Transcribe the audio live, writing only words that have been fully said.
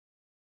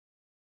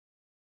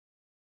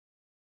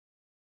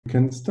We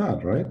can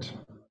start, right?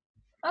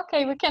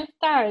 Okay, we can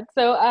start.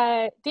 So,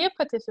 dear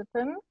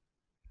participants,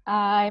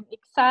 I'm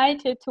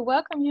excited to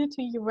welcome you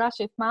to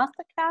EURASHE's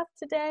Masterclass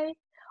today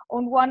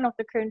on one of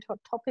the current hot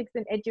topics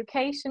in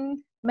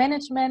education,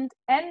 management,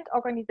 and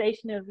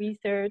organizational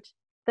research,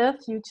 the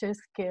future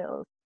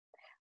skills.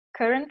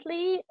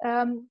 Currently,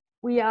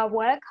 we are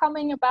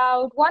welcoming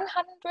about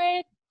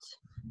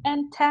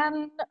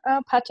 110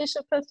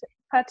 participants,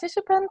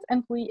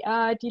 and we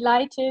are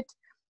delighted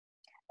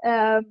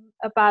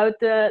about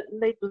the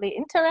lively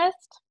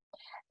interest.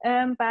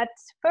 But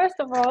first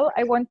of all,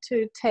 I want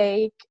to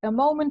take a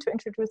moment to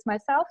introduce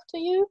myself to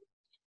you.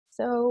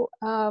 So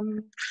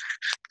I'm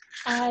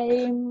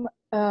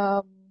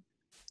a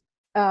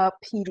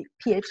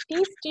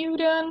PhD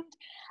student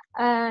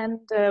and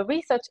a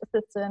research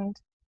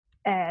assistant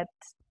at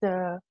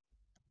the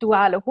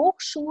Duale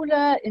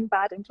Hochschule in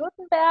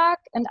Baden-Württemberg,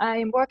 and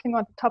I'm working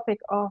on the topic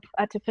of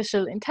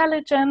artificial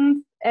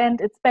intelligence and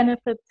its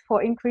benefits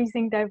for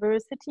increasing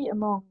diversity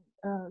among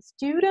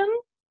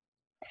students.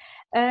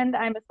 And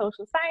I'm a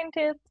social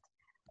scientist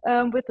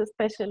with a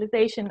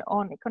specialization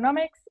on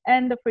economics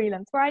and a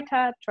freelance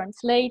writer,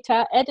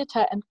 translator,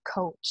 editor, and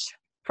coach.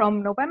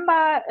 From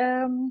November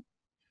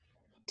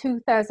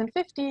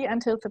 2050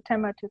 until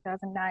September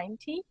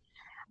 2090,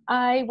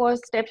 I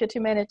was deputy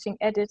managing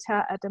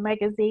editor at a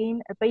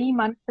magazine, a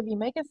bi-monthly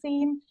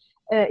magazine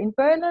in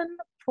Berlin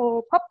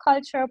for pop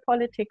culture,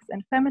 politics,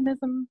 and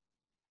feminism.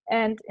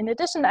 And in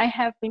addition, I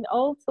have been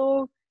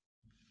also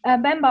a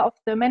member of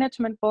the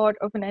management board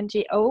of an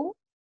NGO.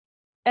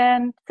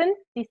 And since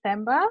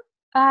December,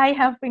 I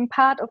have been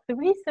part of the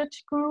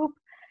research group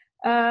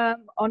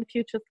on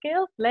future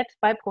skills led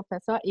by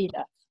Professor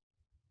Ehlers.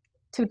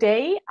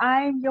 Today,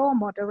 I'm your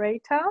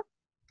moderator,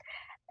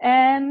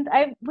 and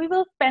we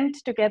will spend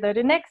together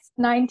the next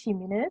 90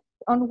 minutes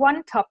on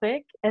one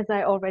topic, as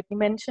I already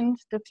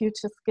mentioned, the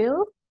future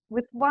skills,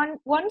 with one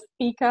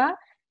speaker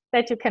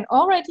that you can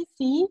already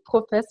see,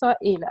 Professor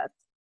Ehlers.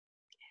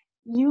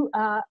 You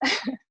are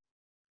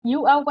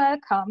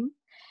welcome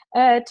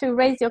to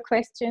raise your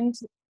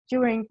questions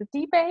during the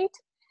debate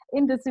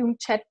in the Zoom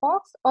chat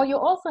box, or you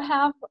also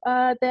have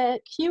the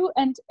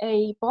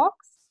Q&A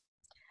box.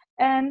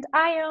 And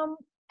I am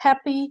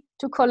happy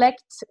to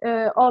collect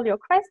all your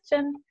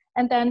questions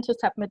and then to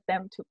submit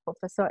them to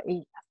Professor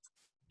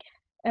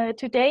Ehlers.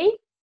 Today,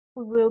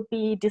 we will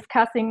be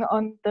discussing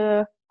on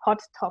the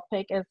hot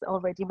topic, as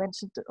already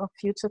mentioned, of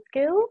future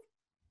skills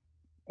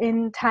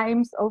in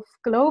times of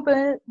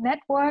global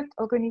networked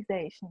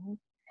organizations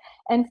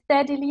and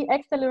steadily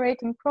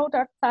accelerating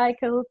product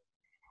cycles.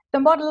 The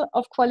model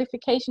of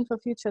qualification for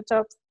future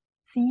jobs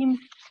seems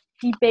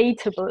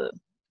debatable.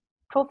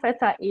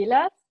 Professor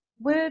Ehlers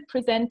will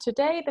present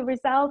today the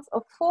results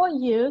of 4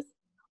 years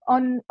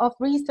of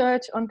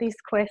research on this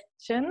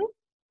question,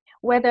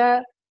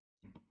 whether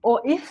or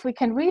if we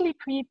can really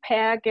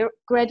prepare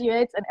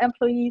graduates and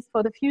employees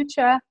for the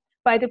future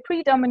by the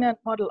predominant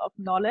model of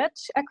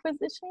knowledge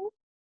acquisition,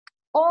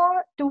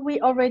 or do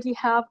we already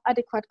have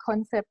adequate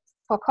concepts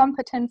for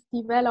competence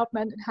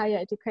development in higher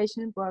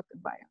education and work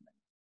environment.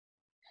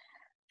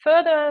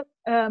 Further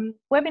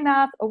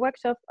webinars or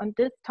workshops on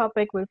this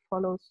topic will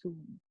follow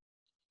soon.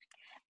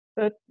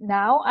 But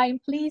now I'm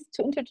pleased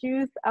to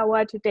introduce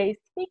our today's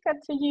speaker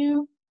to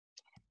you.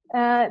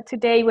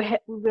 Today we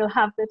will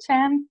have the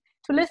chance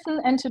to listen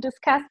and to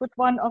discuss with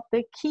one of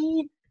the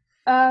key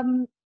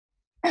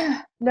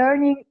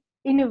learning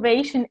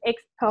innovation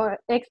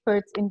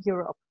experts in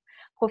Europe.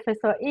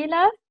 Professor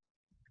Ehlers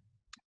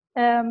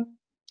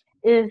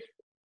is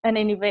an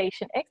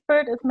innovation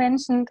expert, as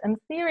mentioned, and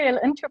serial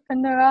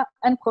entrepreneur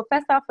and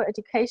professor for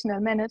educational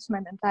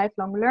management and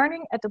lifelong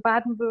learning at the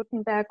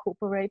Baden-Württemberg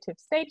Cooperative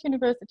State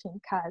University in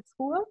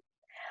Karlsruhe,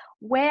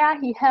 where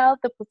he held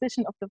the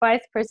position of the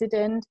vice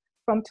president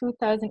from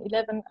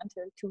 2011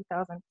 until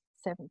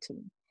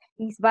 2017.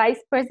 He's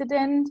vice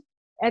president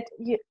at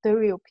the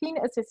European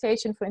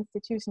Association for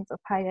Institutions of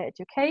Higher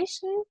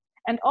Education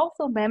and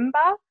also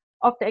member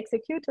of the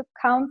Executive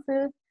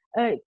Council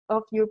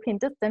of European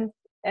Distance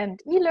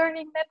and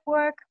e-learning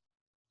network,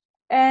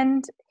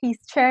 and he's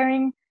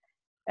chairing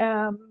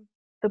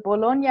the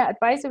Bologna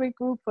Advisory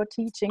Group for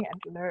Teaching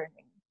and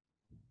Learning.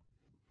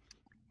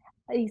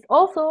 He's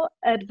also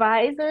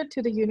advisor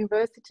to the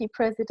University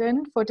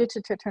President for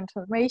Digital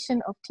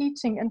Transformation of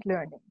Teaching and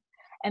Learning.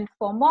 And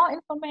for more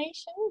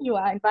information, you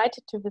are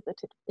invited to visit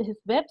his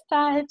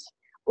website,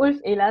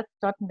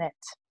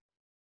 ulf-daniel-ehlers.net.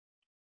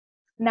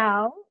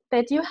 Now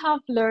that you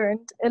have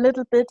learned a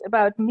little bit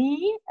about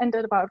me and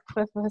about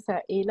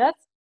Professor Ehlers,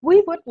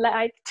 we would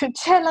like to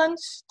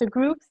challenge the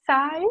group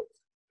size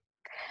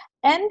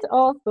and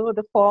also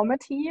the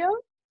format here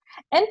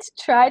and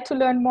try to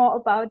learn more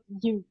about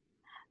you.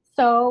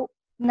 So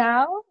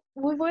now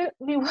we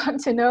want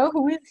to know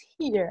who is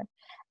here.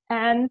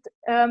 And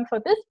for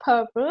this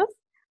purpose,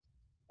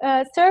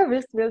 small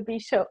service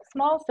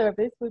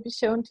will be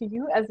shown to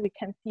you, as we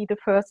can see the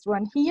first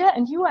one here,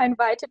 and you are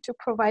invited to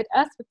provide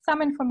us with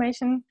some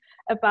information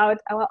about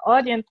our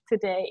audience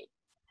today.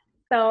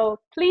 So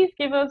please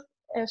give us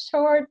a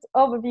short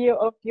overview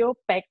of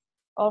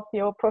of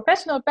your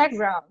professional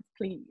background,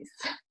 please.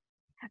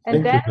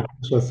 And Thank you,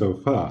 Patricia, so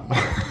far.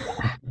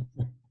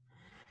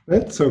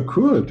 That's so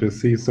cool to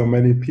see so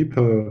many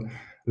people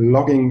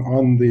logging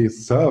on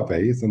these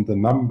surveys and the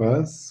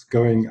numbers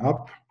going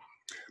up.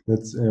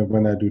 That's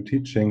when I do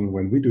teaching.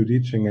 When we do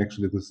teaching,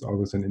 actually, this is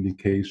always an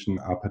indication: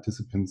 are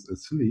participants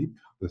asleep,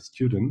 the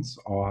students,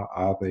 or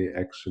are they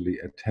actually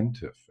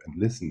attentive and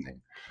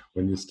listening?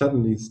 When you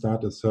suddenly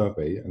start a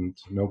survey and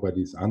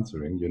nobody's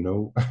answering, you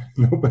know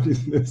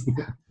nobody's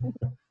listening.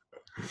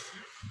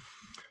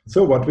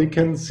 So what we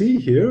can see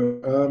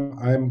here,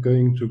 I'm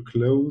going to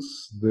close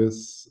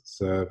this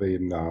survey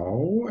now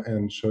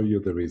and show you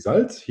the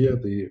results. Here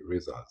are the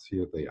results.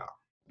 Here they are.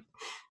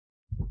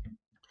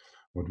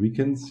 What we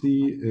can see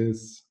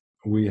is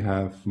we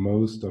have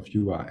most of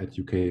you are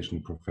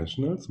education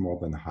professionals, more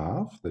than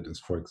half. That is,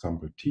 for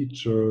example,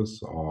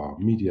 teachers or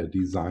media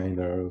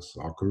designers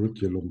or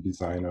curriculum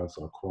designers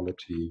or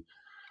quality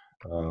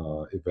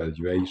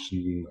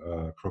evaluation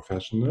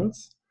professionals.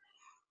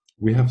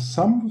 We have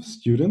some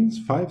students,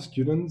 5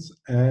 students,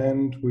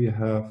 and we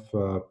have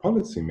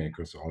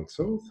policymakers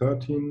also,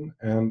 13,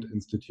 and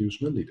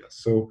institutional leaders.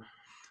 So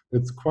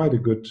it's quite a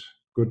good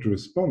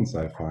response,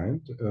 I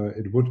find.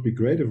 It would be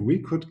great if we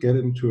could get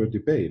into a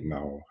debate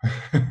now,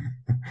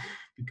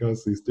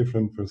 because these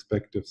different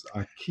perspectives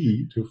are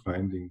key to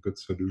finding good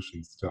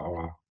solutions to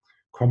our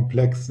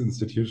complex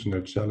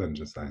institutional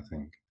challenges, I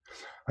think.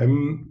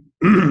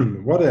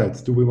 What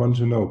else do we want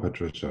to know,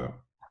 Patricia?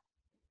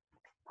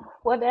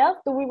 What else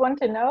do we want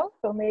to know?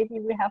 So maybe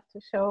we have to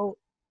show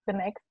the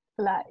next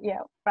slide.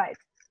 Yeah, right.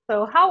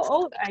 So how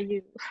old are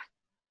you?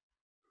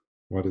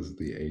 What is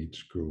the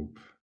age group?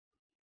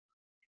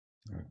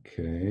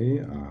 Okay,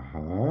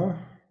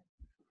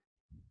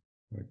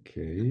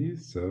 Okay,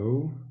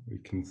 so we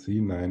can see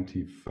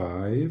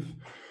 95,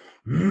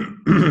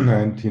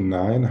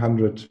 99,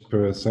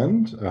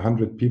 100%.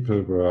 100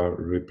 people were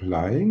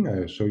replying.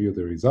 I show you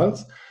the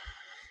results.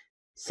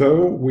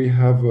 So we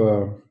have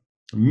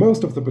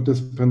most of the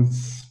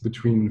participants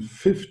between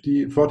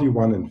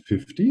 41 and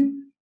 50.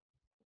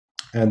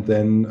 And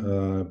then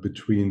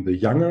between the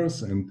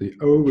youngers and the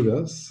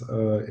olders,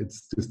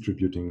 it's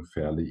distributing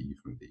fairly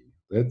evenly.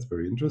 That's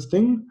very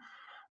interesting.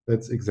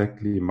 That's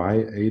exactly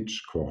my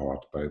age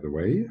cohort, by the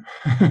way.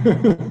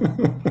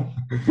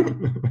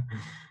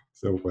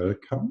 So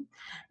welcome.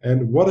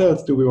 And what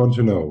else do we want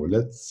to know?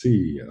 Let's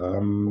see.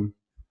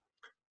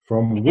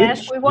 From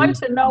Yes, which we want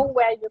to know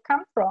where you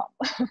come from.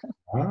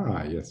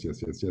 yes.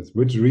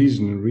 Which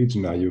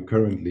region are you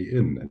currently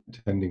in,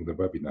 attending the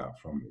webinar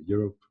from?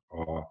 Europe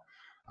or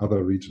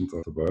other regions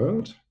of the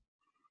world?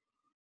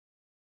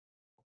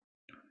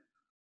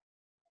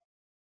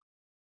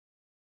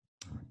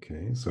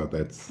 Okay, so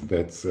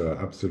that's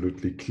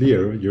absolutely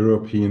clear.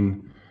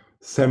 European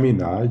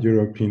seminar,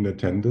 European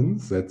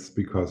attendance. That's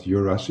because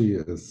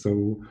EURASHE is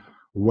so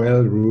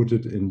well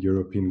rooted in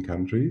European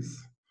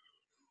countries.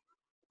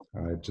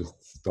 I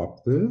just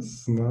stop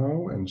this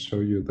now and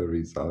show you the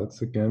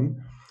results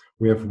again.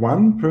 We have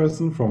 1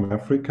 person from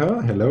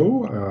Africa.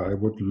 Hello, I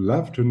would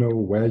love to know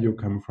where you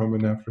come from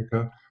in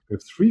Africa. We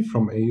have 3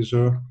 from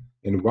Asia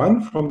and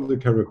 1 from the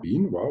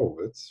Caribbean. Wow,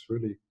 that's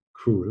really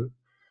cool.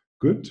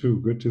 Good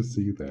to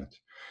see that.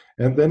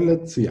 And then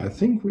let's see, I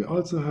think we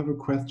also have a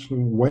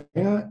question: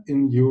 where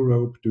in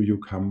Europe do you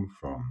come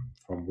from?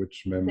 From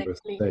which member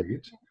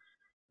state?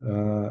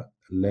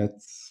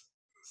 Let's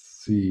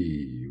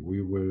see.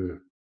 We will.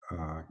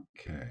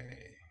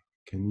 Okay.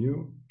 Can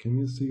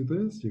you see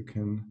this? You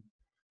can.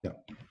 Yeah.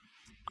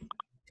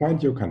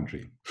 Find your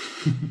country.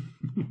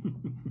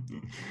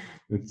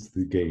 It's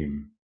the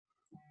game.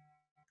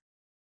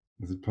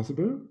 Is it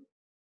possible?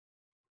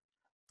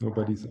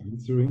 Nobody's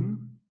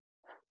answering.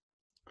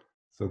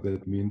 So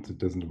that means it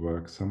doesn't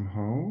work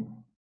somehow.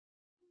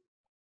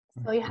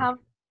 So you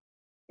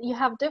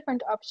have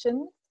different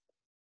options.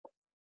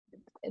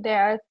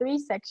 There are 3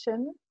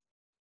 sections,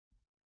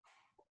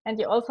 and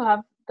you also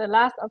have the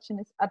last option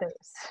is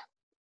others.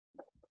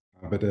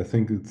 But I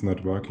think it's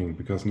not working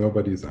because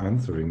nobody's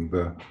answering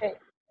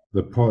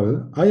the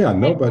poll. Yeah,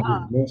 nobody.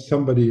 No,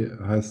 somebody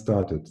has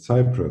started.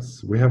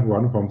 Cyprus. We have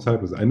 1 from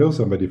Cyprus. I know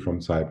somebody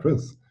from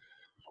Cyprus.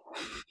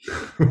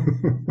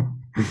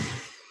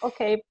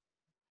 Okay.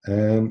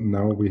 And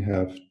now we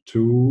have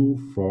 2,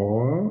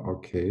 4.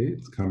 Okay,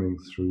 it's coming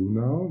through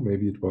now.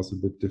 Maybe it was a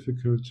bit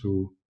difficult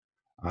to.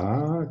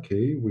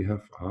 Okay, we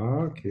have.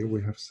 Okay,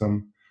 we have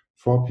some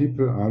 4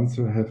 people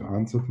have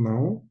answered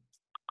now.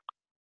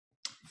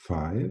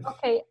 5.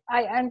 Okay,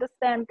 I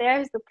understand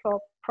there is a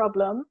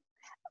problem.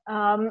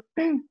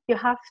 You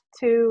have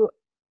to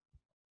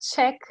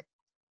check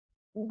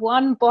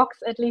 1 box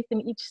at least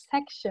in each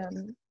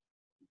section.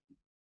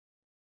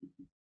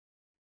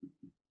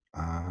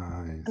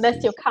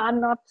 Unless you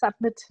cannot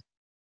submit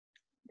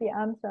the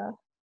answer.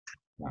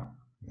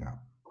 Yeah,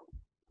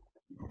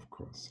 of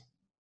course.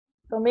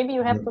 So maybe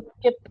you have to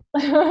skip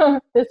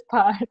this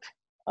part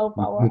of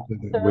our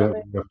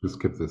survey. We have to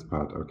skip this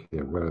part.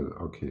 Okay, well,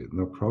 okay,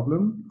 no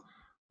problem.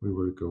 We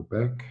will go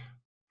back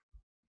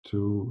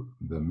to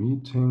the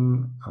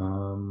meeting.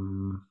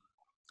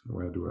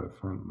 Where do I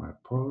find my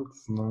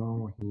polls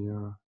now?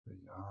 Here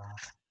they are.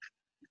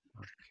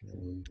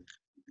 Okay.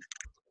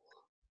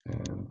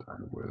 And I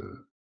will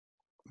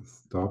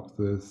stop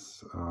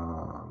this.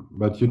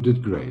 But you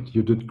did great.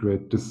 You did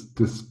great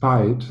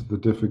despite the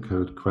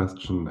difficult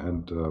question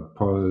and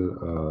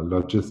poll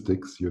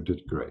logistics. You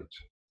did great.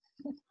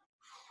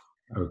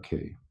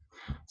 Okay.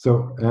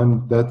 So,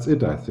 and that's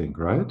it, I think,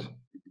 right?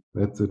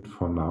 That's it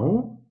for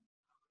now.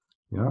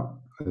 Yeah,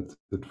 that's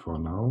it for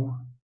now.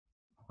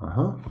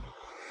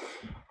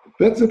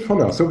 That's it for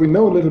now. So we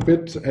know a little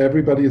bit,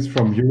 everybody is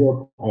from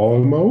Europe,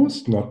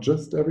 almost, not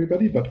just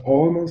everybody, but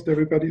almost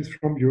everybody is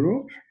from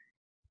Europe.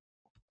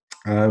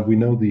 We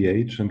know the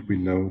age, and we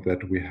know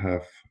that we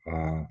have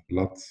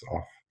lots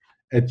of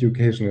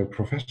educational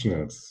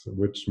professionals,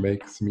 which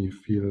makes me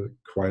feel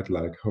quite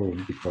like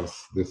home, because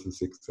this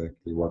is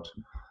exactly what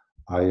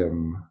I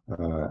am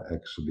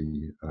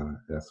actually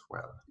as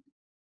well.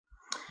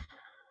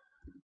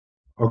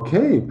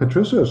 Okay,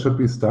 Patricia, should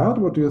we start?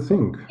 What do you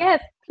think?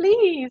 Yes,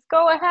 please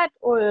go ahead,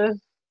 Ulf.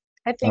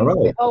 I think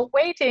we are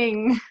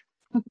waiting.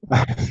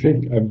 I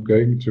think I'm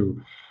going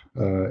to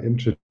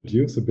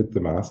introduce a bit the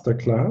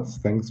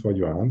masterclass. Thanks for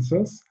your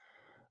answers.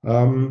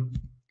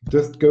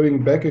 Just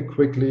going back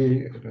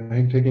quickly,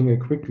 taking a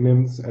quick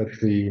glimpse at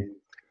the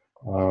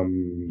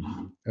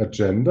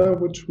agenda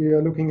which we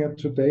are looking at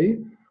today.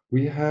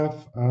 We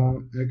have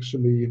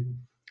actually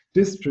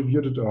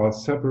distributed or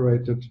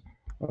separated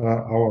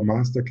our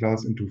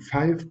masterclass into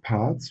 5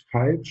 parts,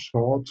 5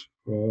 short,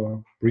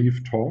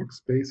 brief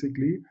talks,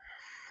 basically.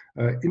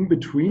 In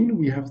between,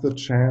 we have the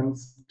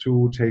chance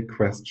to take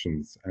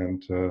questions,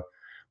 and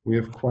we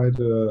have quite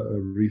a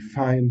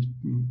refined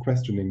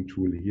questioning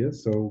tool here.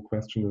 So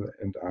question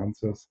and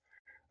answers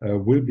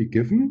will be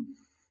given.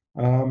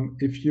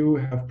 If you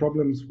have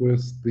problems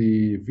with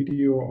the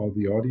video or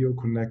the audio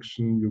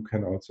connection, you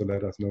can also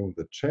let us know in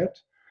the chat.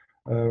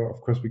 Of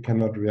course, we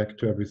cannot react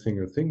to every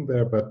single thing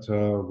there, but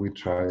we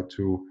try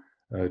to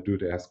do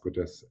it as good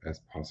as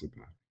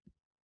possible.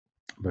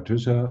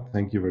 Patricia,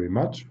 thank you very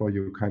much for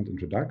your kind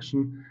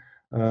introduction.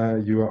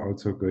 You are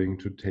also going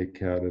to take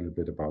care a little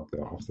bit about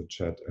the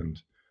chat and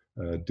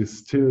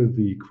distill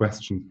the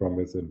questions from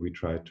it, and we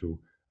try to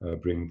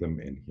bring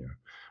them in here.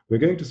 We're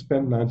going to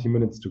spend 90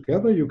 minutes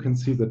together. You can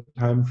see the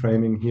time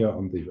framing here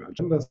on the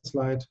agenda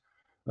slide.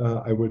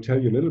 I will tell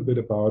you a little bit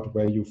about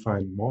where you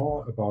find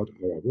more about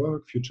our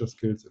work, future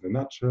skills in a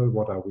nutshell,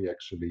 what are we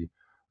actually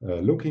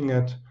looking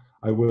at.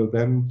 I will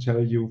then tell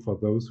you, for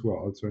those who are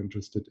also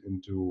interested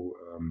into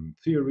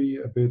theory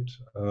a bit,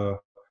 a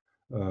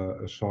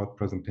short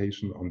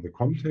presentation on the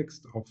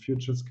context of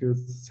future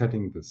skills,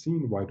 setting the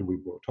scene. Why do we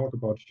talk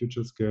about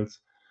future skills?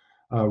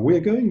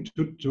 We're going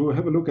to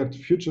have a look at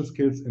future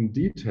skills in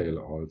detail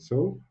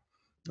also.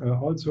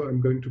 Also,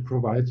 I'm going to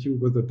provide you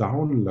with a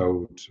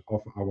download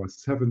of our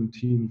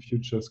 17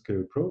 future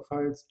skill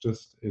profiles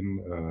just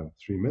in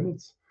 3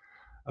 minutes.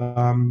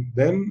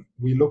 Then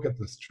we look at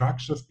the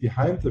structures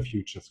behind the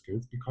future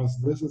skills, because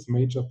this is a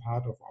major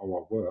part of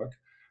our work,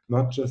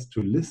 not just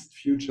to list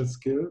future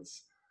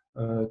skills,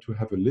 to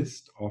have a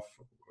list of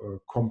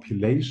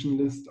compilation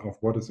list of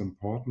what is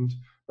important,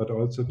 but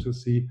also to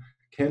see,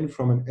 can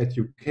from an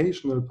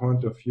educational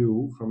point of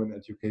view, from an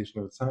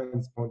educational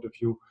science point of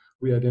view,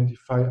 we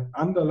identify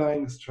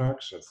underlying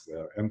structures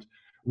there. And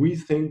we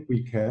think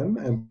we can,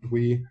 and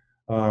we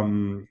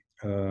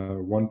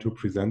want to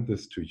present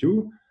this to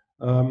you.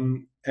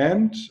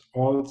 And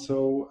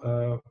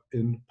also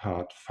in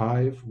part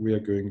 5, we are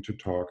going to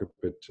talk a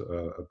bit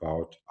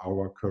about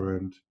our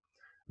current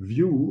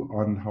view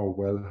on how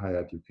well higher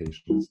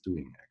education is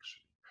doing, actually.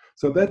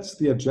 So that's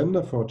the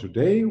agenda for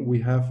today. We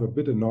have a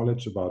bit of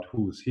knowledge about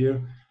who's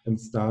here, and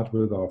start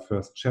with our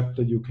first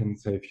chapter. You can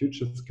say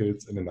future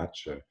skills in a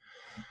nutshell.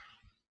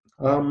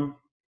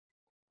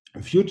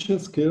 Future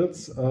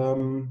skills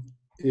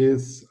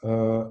is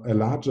a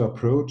larger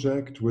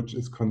project which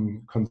is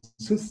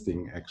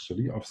consisting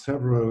actually of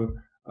several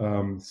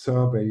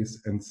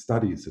surveys and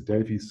studies, a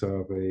Delphi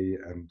survey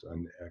and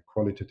a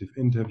qualitative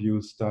interview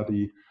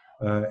study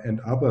and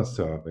other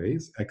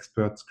surveys,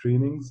 expert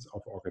screenings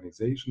of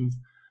organizations.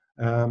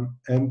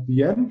 And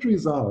the end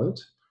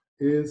result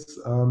is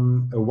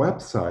a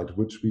website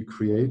which we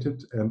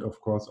created, and of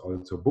course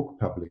also book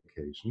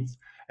publications.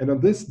 And on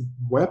this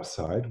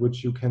website,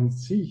 which you can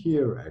see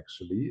here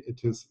actually,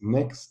 it is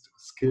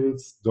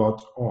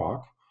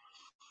nextskills.org.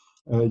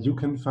 You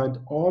can find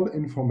all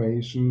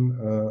information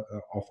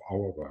of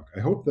our work. I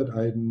hope that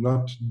I'm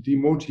not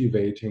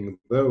demotivating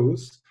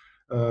those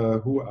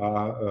who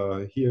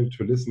are here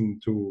to listen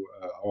to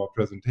our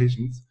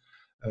presentations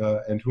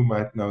and who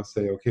might now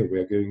say, okay,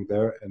 we're going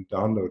there and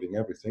downloading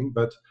everything.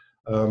 But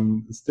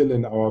still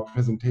in our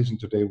presentation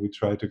today, we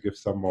try to give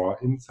some more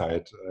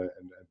insight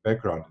and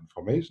background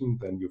information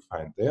than you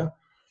find there.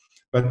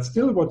 But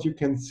still what you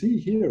can see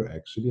here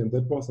actually, and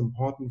that was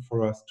important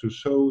for us to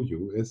show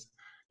you, is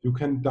you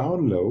can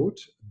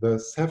download the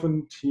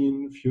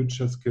 17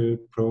 future skill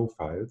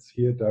profiles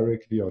here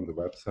directly on the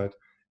website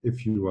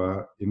if you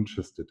are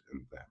interested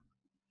in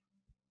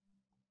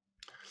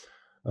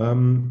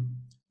them.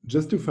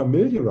 just to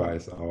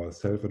familiarize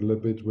ourselves a little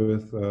bit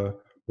with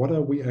what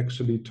are we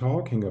actually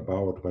talking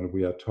about when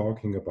we are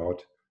talking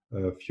about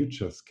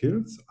future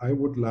skills, I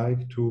would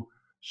like to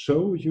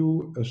show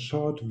you a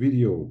short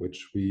video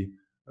which we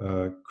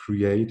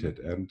created,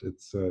 and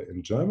it's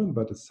in German,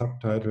 but it's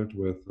subtitled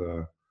with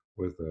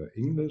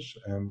English,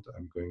 and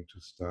I'm going to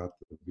start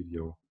the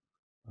video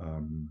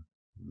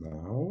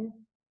now.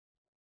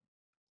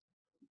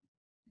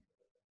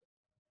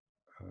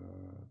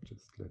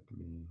 Just let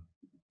me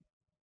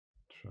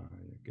try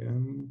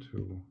again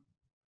to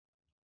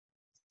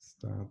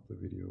start the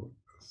video.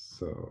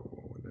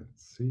 So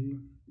let's see.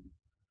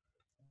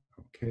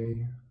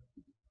 Okay.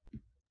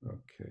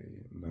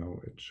 Okay, now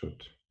it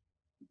should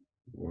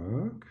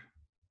work.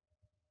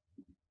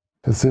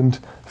 Es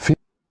sind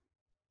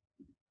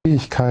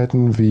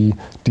Fähigkeiten wie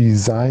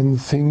Design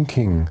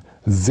Thinking,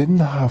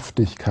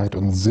 Sinnhaftigkeit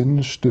und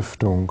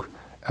Sinnstiftung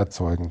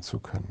erzeugen zu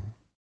können.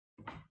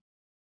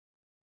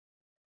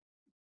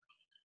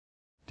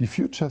 Die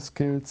Future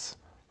Skills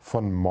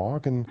von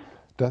morgen,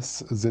 das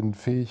sind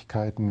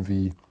Fähigkeiten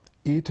wie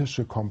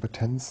ethische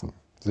Kompetenzen,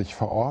 sich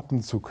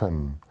verorten zu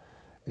können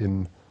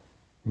in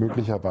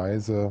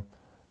möglicherweise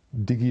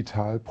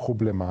digital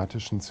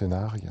problematischen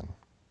Szenarien,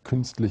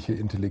 künstliche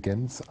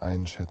Intelligenz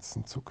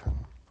einschätzen zu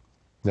können.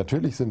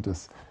 Natürlich sind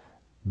es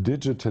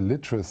Digital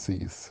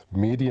Literacies,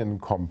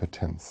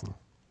 Medienkompetenzen.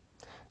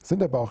 Es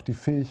sind aber auch die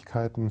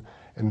Fähigkeiten,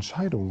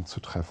 Entscheidungen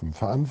zu treffen,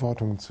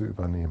 Verantwortung zu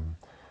übernehmen.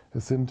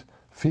 Es sind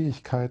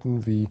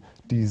Fähigkeiten wie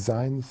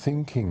Design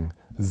Thinking,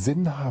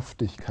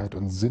 Sinnhaftigkeit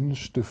und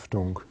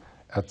Sinnstiftung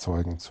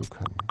erzeugen zu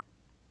können.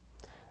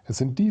 Es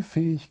sind die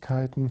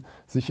Fähigkeiten,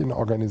 sich in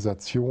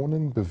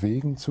Organisationen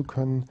bewegen zu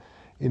können,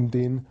 in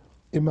denen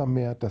immer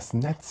mehr das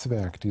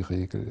Netzwerk die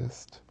Regel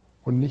ist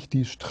und nicht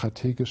die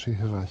strategische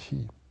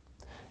Hierarchie,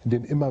 in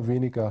denen immer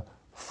weniger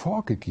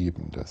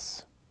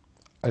Vorgegebenes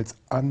als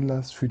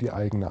Anlass für die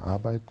eigene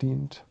Arbeit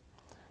dient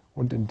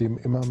und in dem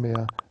immer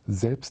mehr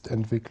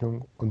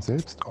Selbstentwicklung und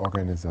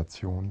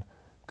Selbstorganisation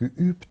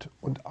geübt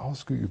und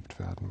ausgeübt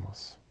werden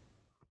muss.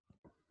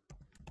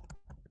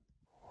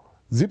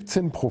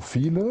 17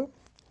 Profile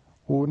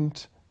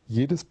und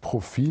jedes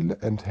Profil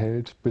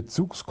enthält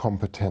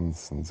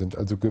Bezugskompetenzen, sind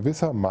also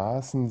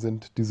gewissermaßen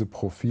sind diese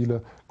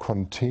Profile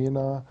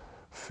Container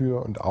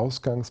für und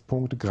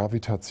Ausgangspunkte,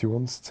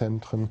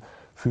 Gravitationszentren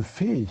für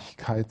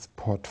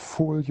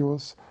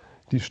Fähigkeitsportfolios,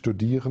 die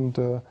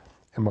Studierende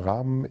im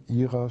Rahmen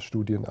ihrer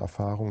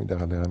Studienerfahrung,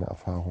 ihrer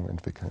Lernerfahrung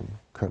entwickeln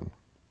können.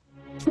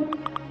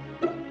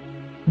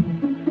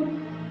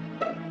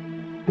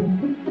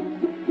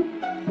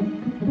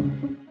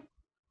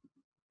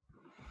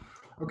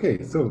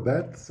 Okay, so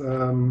that's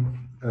a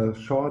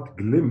short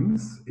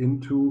glimpse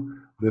into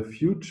the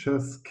future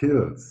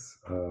skills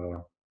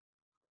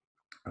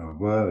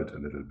world a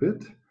little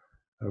bit,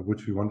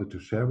 which we wanted to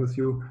share with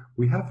you.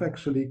 We have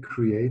actually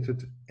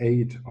created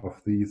 8 of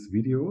these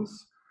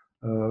videos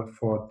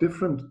for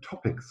different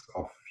topics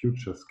of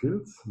future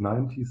skills,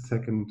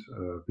 90-second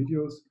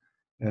videos,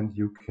 and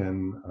you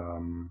can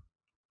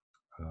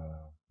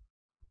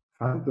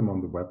find them on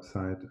the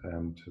website,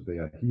 and they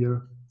are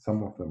here.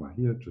 Some of them are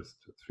here,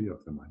 just 3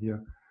 of them are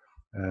here,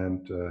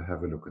 and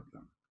have a look at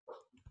them.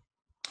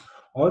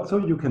 Also,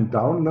 you can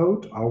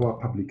download our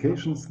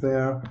publications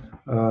there.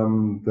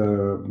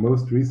 The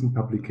most recent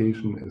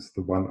publication is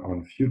the one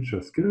on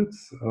future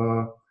skills,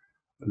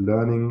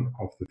 learning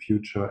of the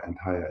future and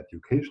higher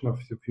education of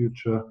the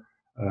future,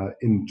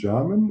 in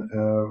German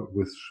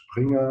with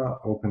Springer,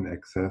 open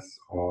access,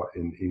 or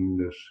in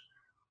English,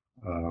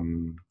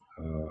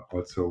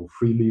 also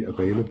freely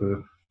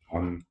available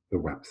on the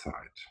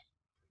website.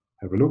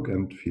 Have a look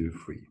and feel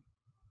free.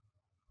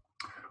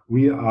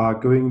 We are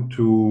going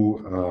to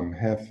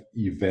have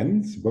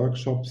events,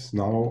 workshops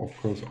now, of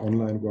course,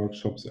 online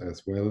workshops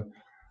as well,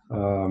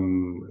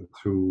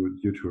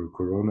 due to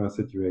Corona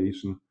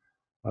situation,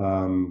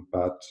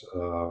 but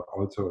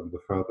also in the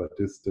further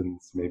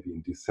distance, maybe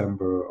in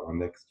December or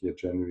next year,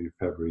 January,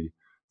 February,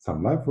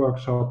 some live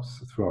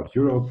workshops throughout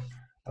Europe,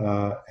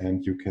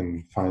 and you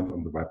can find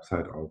on the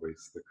website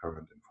always the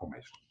current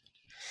information.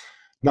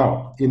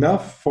 Now,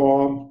 enough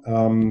for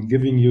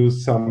giving you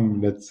some,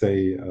 let's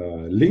say,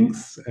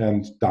 links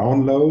and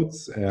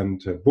downloads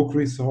and book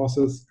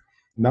resources.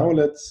 Now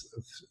let's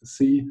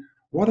see,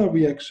 what are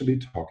we actually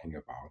talking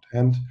about?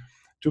 And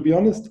to be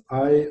honest,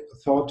 I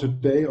thought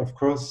today, of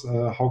course,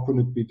 how could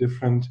it be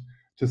different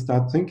to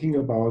start thinking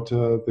about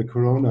the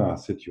Corona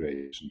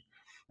situation?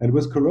 And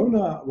with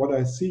Corona, what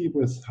I see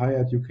with higher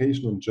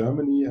education in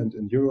Germany and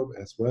in Europe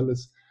as well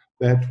is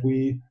that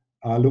we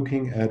are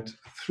looking at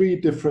 3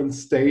 different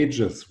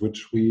stages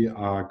which we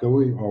are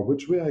going, or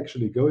which we are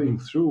actually going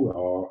through,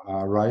 or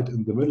are right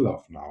in the middle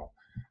of now.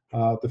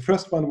 The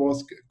first one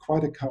was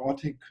quite a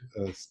chaotic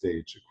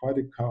stage, quite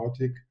a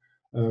chaotic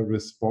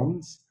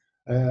response.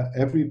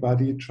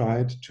 Everybody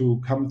tried to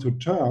come to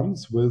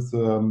terms with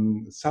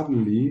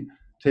suddenly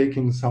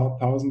taking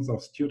thousands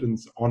of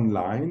students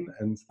online,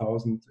 and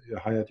thousands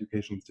higher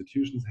education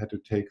institutions had to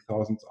take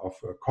thousands of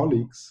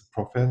colleagues,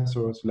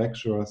 professors,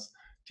 lecturers,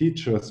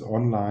 teachers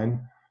online,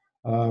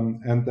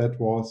 And that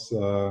was,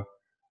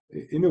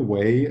 in a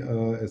way,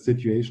 a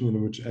situation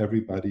in which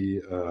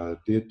everybody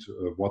did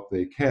what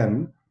they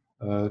can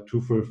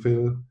to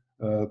fulfill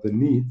the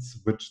needs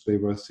which they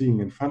were seeing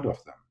in front of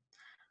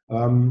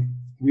them.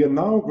 We are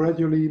now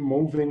gradually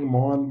moving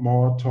more and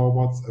more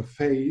towards a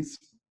phase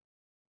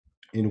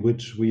in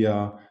which we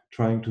are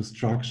trying to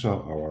structure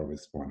our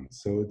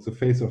response. So it's a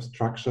phase of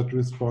structured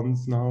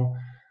response now,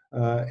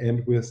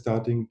 and we're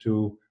starting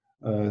to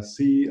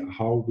see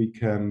how we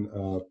can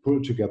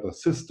pull together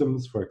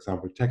systems, for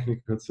example,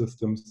 technical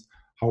systems,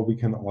 how we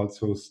can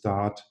also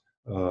start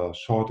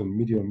short and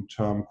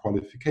medium-term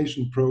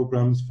qualification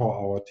programs for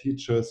our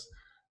teachers,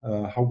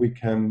 how we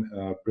can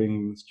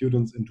bring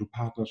students into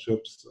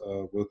partnerships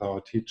with our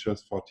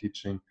teachers for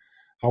teaching,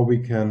 how we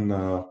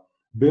can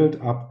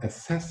build up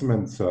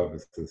assessment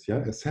services. Yeah,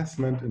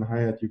 assessment in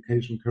higher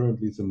education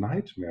currently is a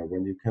nightmare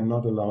when you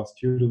cannot allow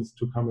students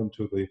to come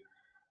into the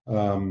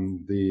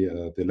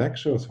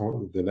lecture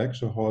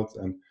halls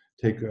and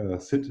take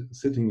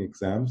sitting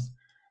exams.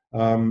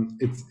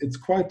 It's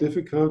quite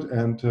difficult,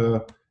 and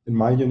in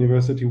my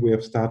university we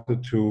have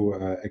started to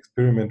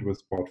experiment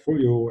with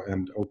portfolio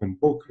and open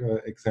book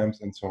exams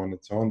and so on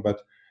and so on.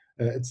 But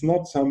it's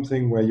not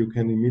something where you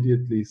can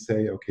immediately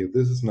say, okay,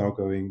 this is now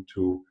going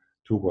to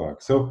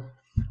work. So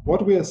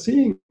what we are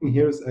seeing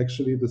here is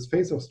actually this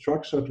phase of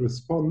structured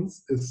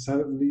response is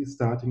suddenly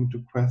starting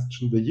to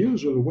question the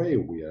usual way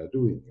we are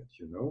doing it,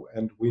 you know,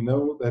 and we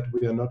know that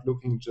we are not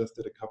looking just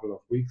at a couple of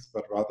weeks,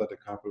 but rather at a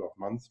couple of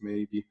months,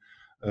 maybe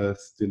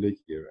still a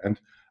year. And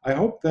I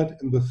hope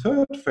that in the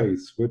third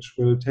phase, which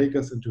will take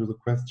us into the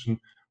question,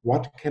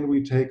 what can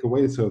we take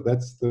away? So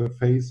that's the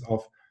phase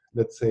of,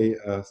 let's say,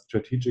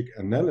 strategic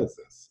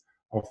analysis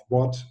of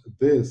what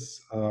this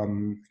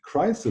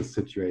crisis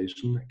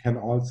situation can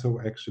also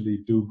actually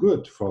do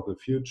good for the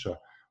future,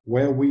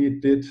 where we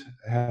did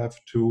have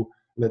to,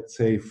 let's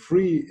say,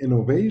 free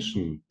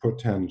innovation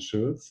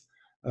potentials,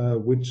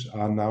 which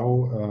are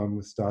now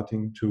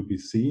starting to be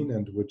seen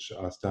and which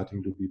are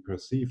starting to be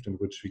perceived and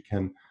which we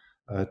can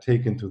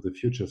take into the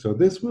future. So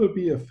this will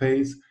be a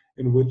phase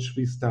in which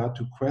we start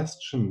to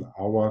question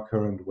our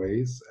current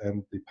ways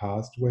and the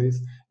past ways,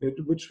 in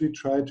which we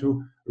try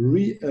to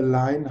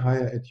realign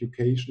higher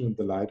education in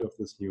the light of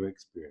this new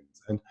experience.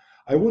 And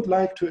I would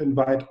like to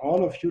invite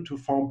all of you to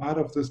form part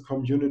of this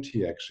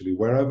community, actually,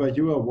 wherever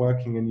you are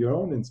working in your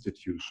own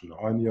institution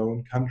or in your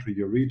own country,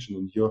 your region,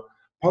 in your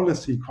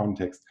policy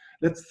context.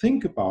 Let's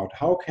think about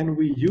how can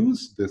we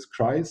use this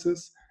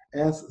crisis,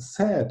 as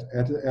sad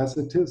as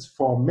it is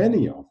for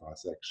many of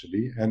us,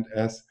 actually, and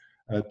as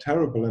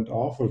terrible and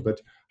awful, but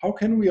how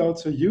can we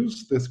also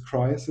use this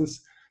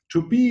crisis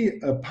to be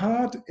a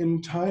part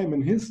in time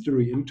and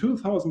history in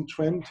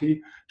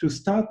 2020 to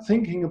start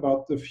thinking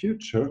about the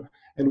future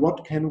and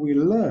what can we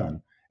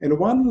learn? And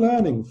one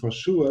learning for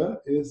sure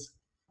is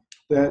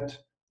that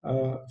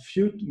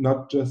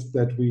not just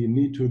that we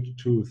need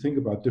to think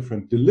about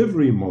different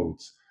delivery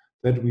modes,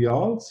 that we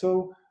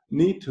also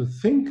need to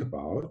think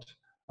about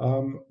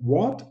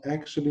what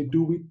actually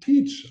do we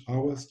teach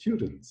our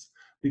students?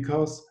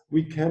 Because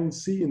we can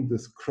see in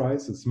this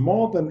crisis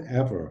more than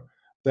ever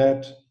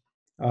that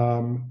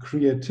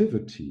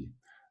creativity,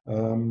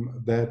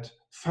 that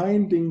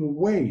finding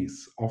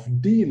ways of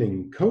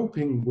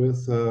coping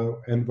with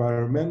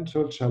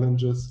environmental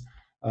challenges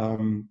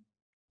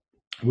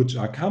which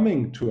are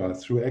coming to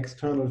us through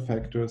external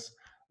factors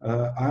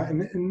are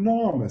an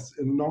enormous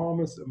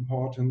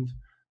important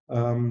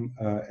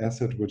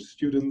asset with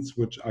students,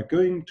 which are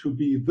going to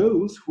be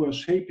those who are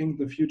shaping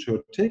the future,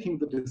 taking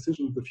the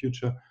decision of the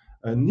future,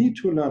 need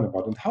to learn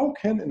about. And how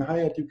can in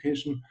higher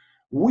education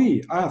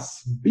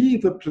us be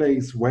the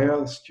place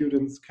where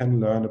students can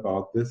learn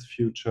about this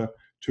future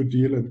to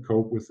deal and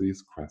cope with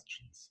these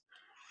questions?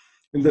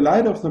 In the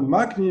light of the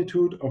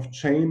magnitude of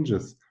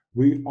changes,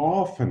 we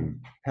often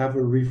have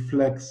a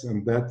reflex,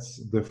 and that's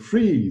the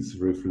freeze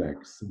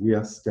reflex. We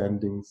are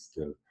standing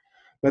still.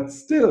 But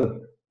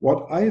still,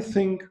 what I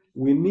think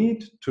we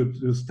need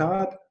to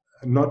start,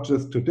 not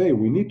just today,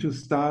 we need to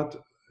start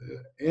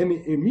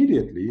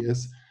immediately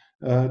is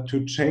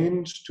to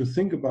change, to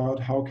think about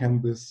how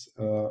can this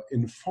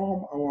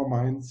inform our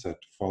mindset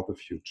for the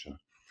future.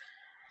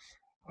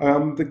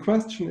 The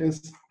question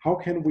is, how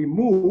can we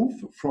move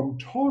from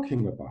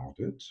talking about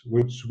it,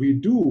 which we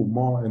do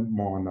more and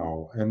more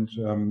now, and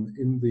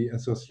in the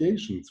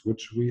associations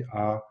which we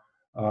are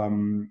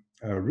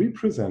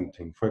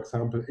representing, for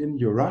example, in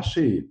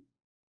EURASHE,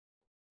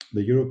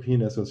 the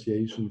European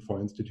Association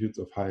for Institutes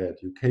of Higher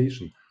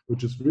Education,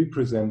 which is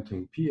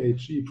representing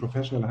PhD,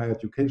 professional higher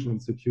education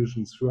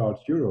institutions throughout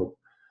Europe,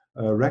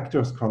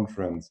 rectors'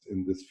 conference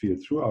in this field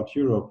throughout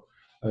Europe,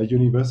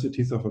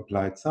 universities of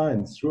applied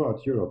science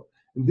throughout Europe.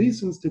 In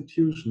these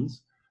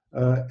institutions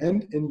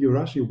and in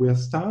EURASHE, we are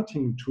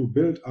starting to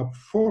build up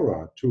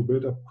fora, to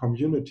build up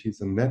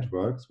communities and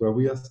networks where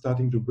we are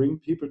starting to bring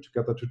people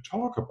together to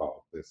talk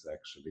about this,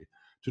 actually,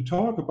 to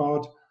talk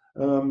about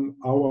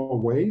our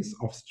ways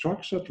of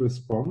structured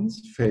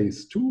response,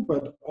 phase 2,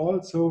 but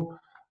also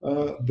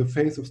the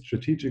phase of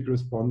strategic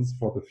response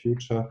for the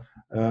future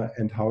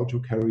and how to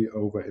carry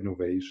over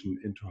innovation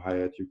into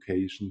higher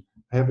education,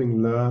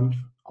 having learned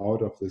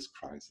out of this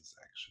crisis,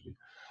 actually.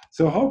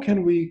 So how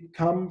can we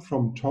come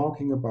from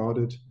talking about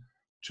it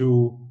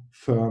to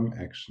firm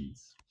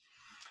actions?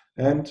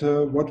 And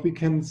what we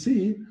can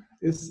see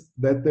is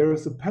that there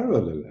is a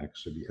parallel,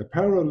 actually, a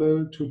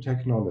parallel to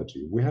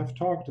technology. We have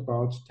talked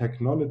about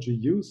technology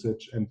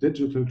usage and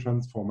digital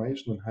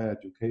transformation in higher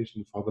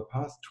education for the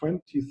past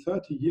 20,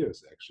 30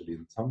 years, actually,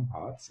 in some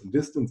parts, in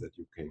distance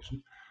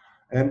education.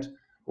 And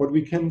what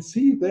we can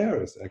see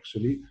there is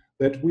actually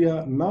that we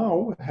are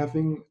now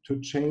having to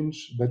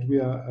change, that we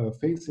are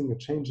facing a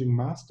changing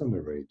master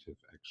narrative,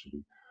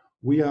 actually.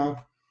 We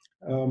are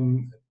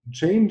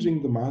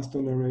changing the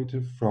master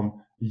narrative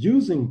from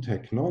using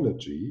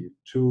technology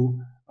to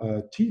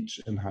teach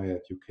in higher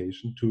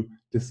education to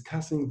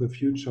discussing the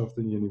future of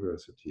the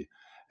university.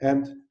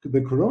 And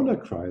the Corona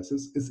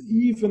crisis is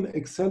even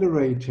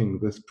accelerating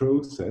this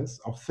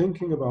process of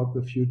thinking about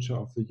the future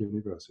of the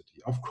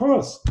university. Of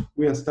course,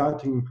 we are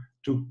starting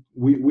to,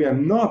 we are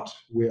not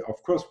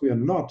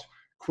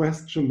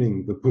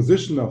questioning the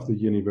position of the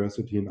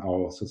university in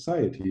our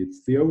society.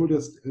 It's the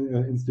oldest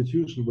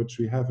institution which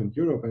we have in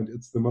Europe, and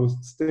it's the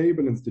most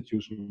stable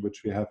institution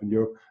which we have in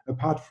Europe,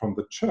 apart from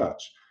the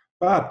church.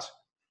 But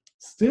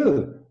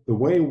still, the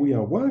way we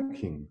are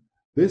working,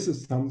 this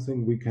is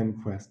something we can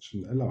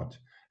question a lot.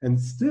 And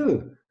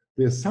still,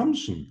 the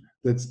assumption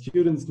that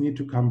students need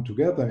to come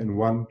together in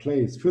one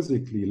place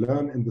physically,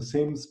 learn in the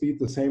same speed,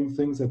 the same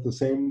things at the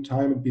same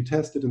time, and be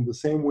tested in the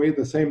same way,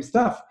 the same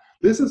stuff,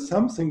 this is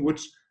something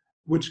which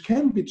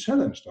can be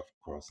challenged, of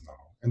course, now.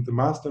 And the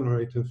master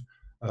narrative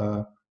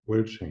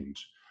will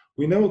change.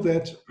 We know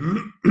that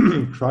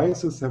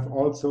crises have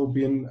also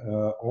been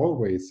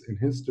always in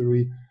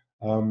history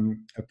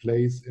a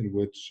place in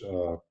which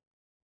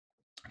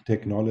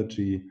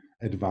technology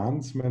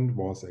advancement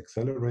was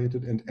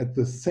accelerated, and at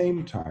the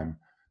same time,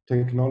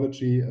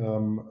 technology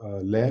often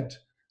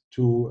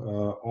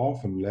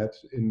led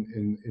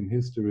in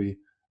history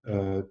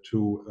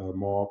to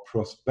more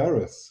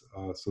prosperous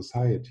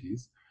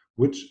societies,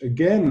 which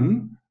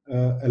again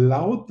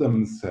allowed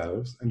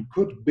themselves and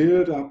could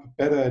build up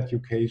better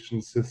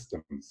education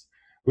systems,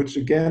 which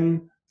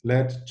again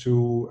led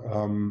to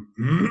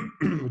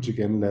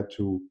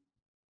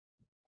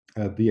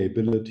the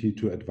ability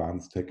to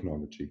advance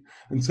technology.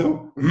 And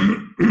so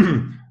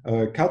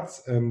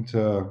Katz and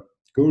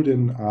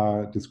Gouldin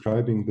are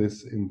describing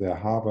this in their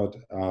Harvard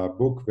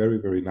book very,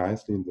 very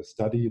nicely in the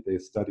study. They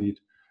studied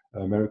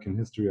American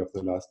history of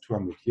the last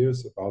 200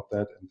 years about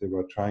that, and they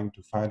were trying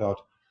to find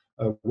out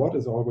what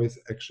is always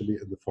actually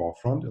in the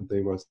forefront. And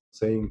they were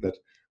saying that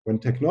when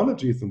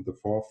technology is in the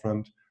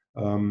forefront,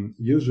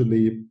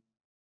 usually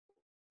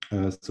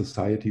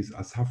societies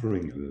are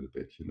suffering a little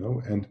bit, you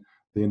know, and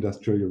the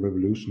Industrial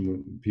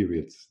Revolution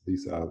periods,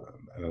 these are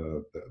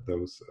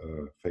those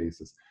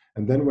phases.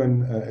 And then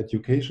when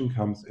education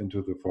comes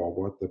into the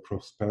forward, the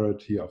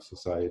prosperity of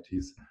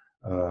societies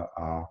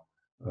are,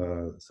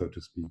 so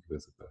to speak,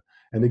 visible.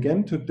 And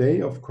again,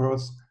 today, of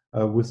course,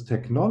 with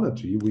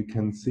technology, we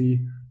can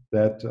see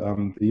that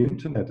the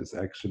internet is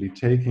actually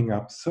taking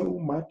up so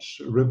much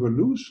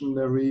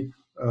revolutionary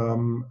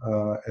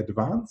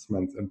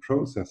advancements and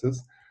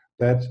processes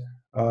that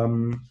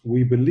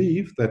we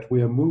believe that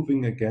we are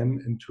moving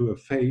again into a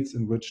phase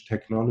in which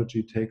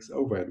technology takes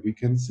over. And we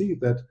can see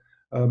that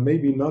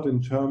maybe not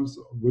in terms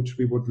which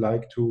we would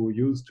like to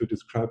use to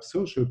describe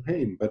social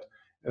pain, but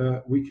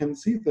we can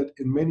see that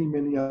in many,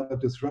 many other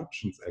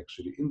disruptions,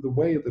 actually, in the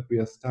way that we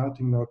are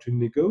starting now to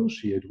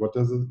negotiate. What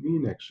does it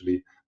mean,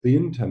 actually? The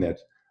internet,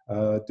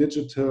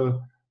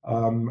 digital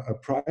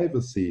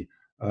privacy,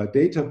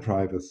 data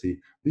privacy.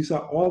 These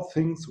are all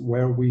things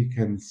where we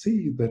can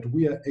see that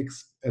we are,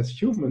 as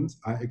humans,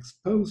 are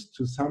exposed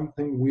to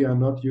something we are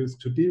not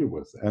used to deal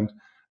with. And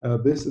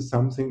this is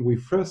something we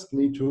first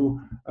need to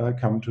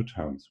come to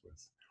terms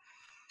with.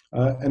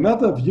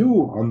 Another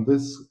view on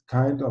this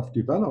kind of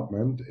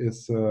development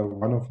is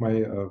one of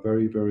my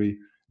very, very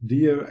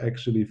dear,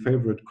 actually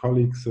favorite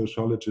colleagues,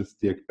 sociologist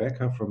Dirk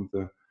Becker from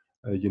the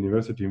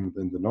university in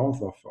the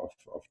north of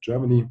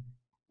Germany.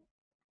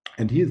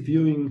 And he is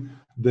viewing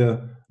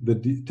the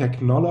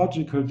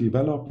technological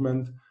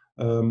development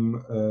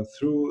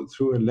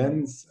through a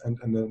lens and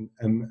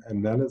an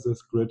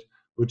analysis grid,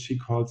 which he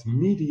calls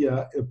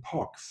media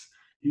epochs.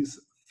 He's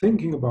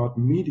thinking about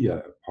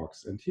media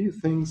epochs, and he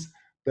thinks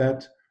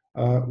that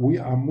we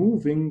are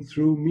moving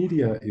through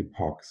media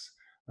epochs.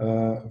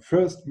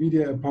 First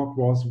media epoch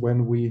was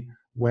when we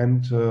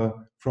went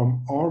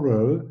from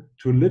oral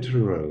to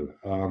literal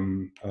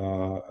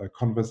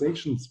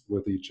conversations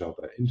with each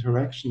other,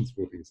 interactions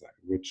with each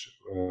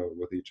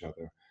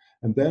other,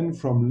 and then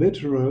from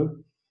literal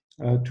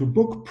to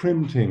book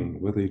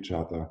printing with each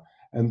other,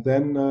 and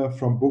then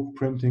from book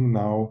printing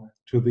now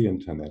to the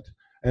internet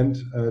and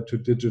to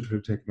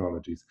digital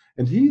technologies.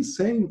 And he's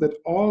saying that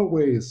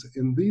always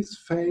in these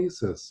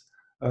phases,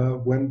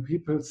 when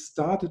people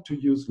started to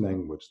use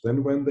language,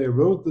 then when they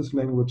wrote this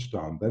language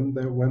down, then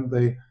when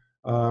they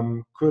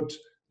could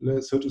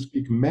so to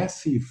speak,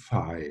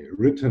 massify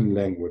written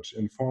language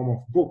in form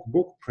of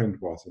book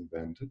print was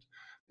invented,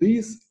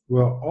 these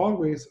were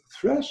always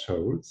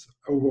thresholds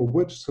over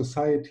which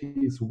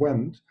societies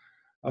went,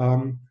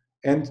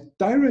 and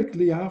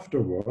directly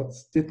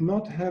afterwards did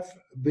not have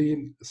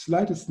the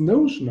slightest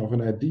notion of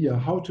an idea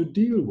how to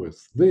deal with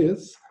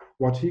this,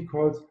 what he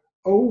calls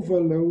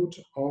overload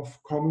of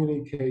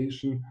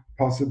communication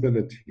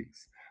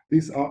possibilities.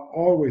 These are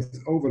always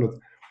overloads.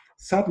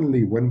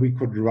 Suddenly, when we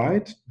could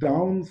write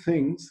down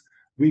things,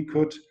 we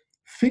could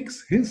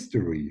fix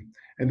history,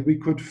 and we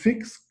could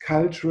fix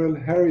cultural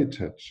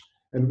heritage,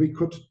 and we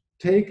could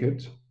take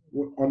it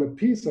on a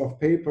piece of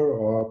paper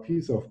or a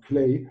piece of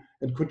clay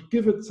and could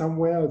give it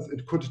somewhere else.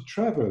 It could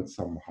travel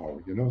somehow,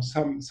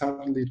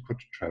 suddenly it could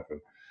travel.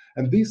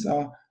 And these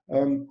are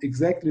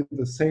exactly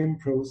the same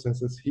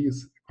processes he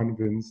is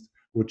convinced,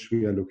 which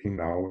we are looking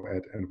now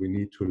at, and we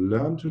need to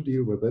learn to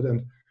deal with it.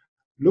 And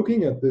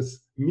looking at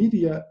this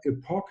media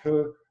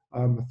epochal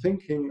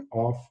thinking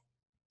of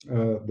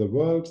the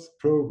world's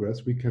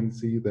progress, we can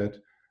see that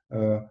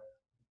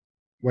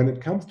when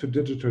it comes to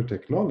digital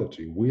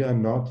technology, we are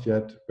not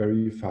yet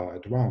very far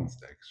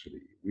advanced,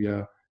 actually. We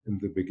are in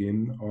the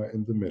beginning or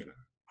in the middle.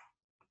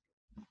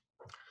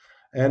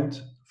 And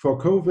for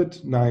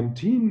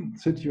COVID-19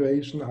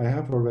 situation, I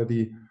have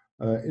already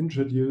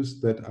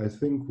introduced that I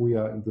think we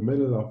are in the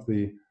middle of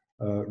the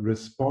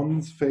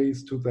response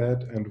phase to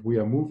that, and we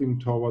are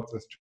moving towards a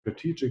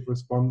strategic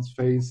response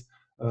phase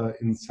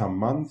in some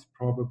months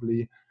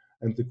probably.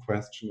 And the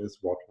question is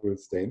what will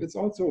stay. And it's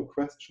also a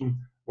question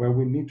where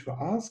we need to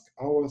ask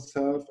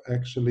ourselves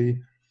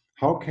actually,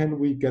 how can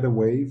we get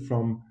away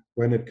from,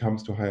 when it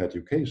comes to higher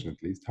education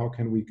at least, how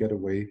can we get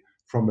away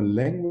from a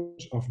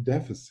language of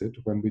deficit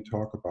when we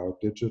talk about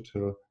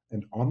digital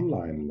and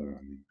online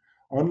learning?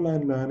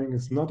 Online learning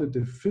is not a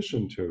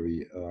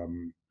deficiency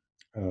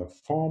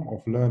form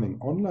of learning.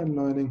 Online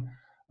learning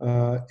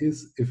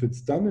is, if it's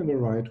done in the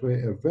right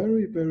way, a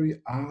very,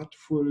 very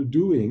artful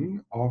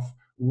doing of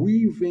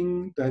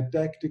weaving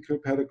didactical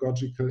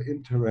pedagogical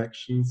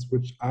interactions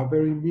which are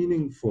very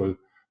meaningful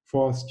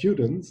for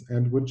students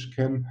and which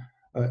can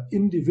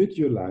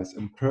individualize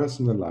and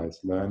personalize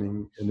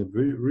learning in a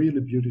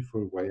really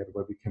beautiful way, and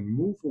where we can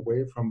move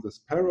away from this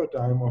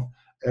paradigm of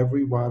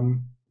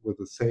everyone with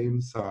the same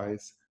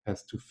size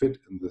has to fit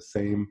in the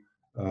same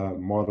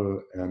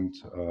model and,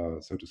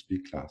 so to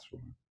speak,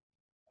 classroom.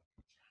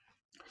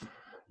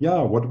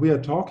 Yeah, what we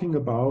are talking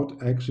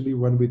about actually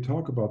when we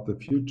talk about the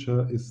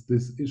future is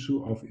this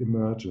issue of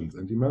emergence.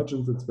 And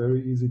emergence, it's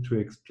very easy to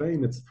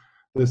explain. It's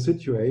the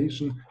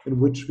situation in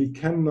which we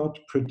cannot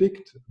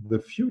predict the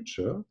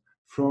future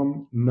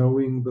from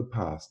knowing the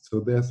past.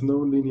 So there's no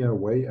linear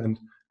way, and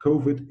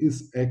COVID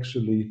is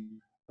actually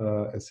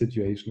a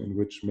situation in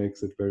which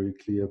makes it very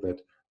clear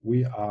that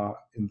we are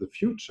in the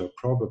future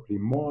probably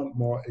more and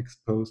more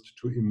exposed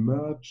to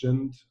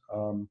emergent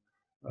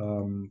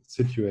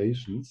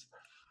situations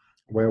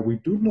where we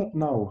do not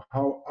know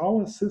how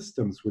our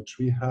systems, which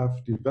we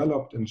have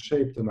developed and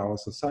shaped in our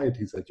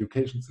societies,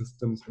 education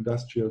systems,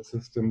 industrial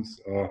systems,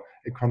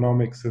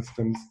 economic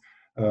systems,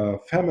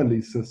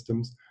 family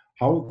systems,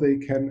 how they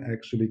can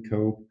actually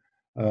cope.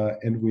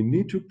 And we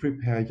need to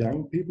prepare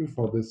young people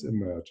for this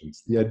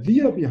emergence. The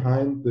idea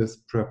behind this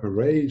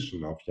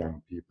preparation of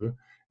young people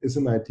is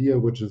an idea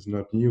which is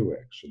not new,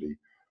 actually.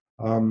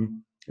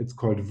 It's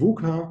called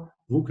VUCA.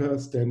 VUCA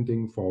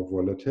standing for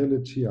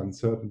volatility,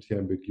 uncertainty,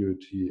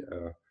 ambiguity,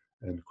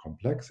 and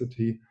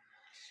complexity.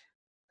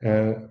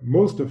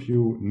 Most of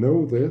you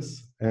know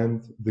this,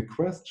 and the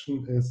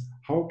question is,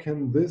 how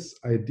can this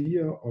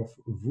idea of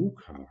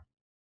VUCA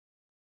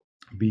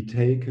be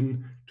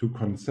taken to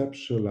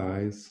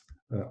conceptualize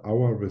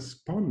our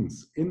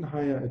response in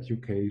higher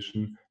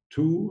education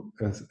to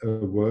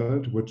a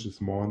world which is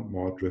more and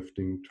more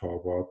drifting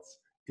towards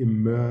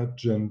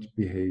emergent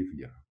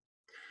behavior?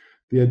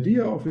 The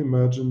idea of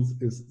emergence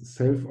is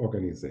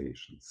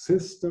self-organization.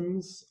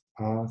 Systems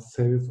are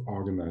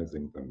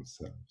self-organizing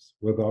themselves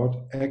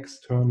without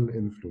external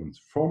influence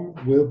from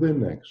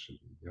within,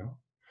 actually. Yeah?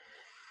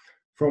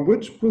 From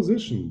which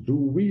position do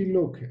we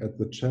look at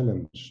the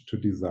challenge to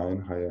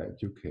design higher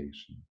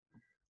education?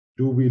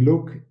 Do we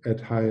look at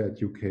higher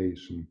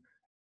education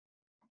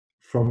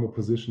from a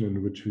position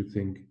in which we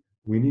think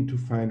we need to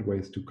find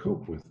ways to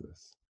cope with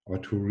this or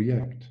to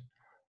react?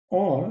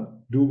 Or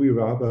do we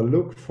rather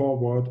look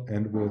forward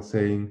and we're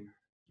saying,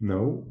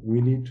 no, we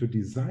need to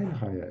design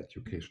higher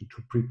education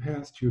to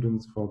prepare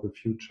students for the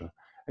future?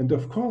 And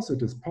of course,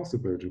 it is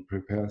possible to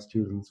prepare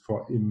students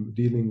for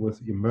dealing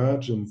with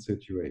emergent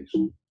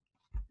situations.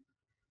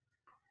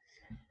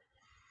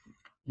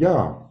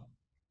 Yeah,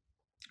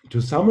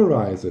 to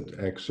summarize it,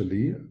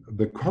 actually,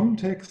 the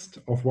context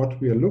of what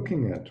we are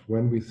looking at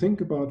when we think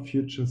about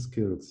future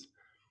skills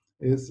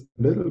is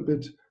a little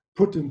bit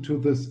put into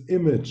this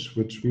image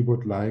which we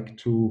would like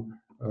to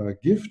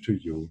give to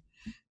you.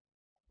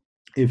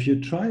 If you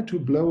try to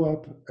blow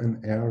up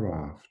an air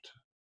raft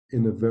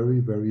in a very,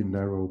 very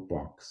narrow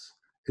box,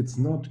 it's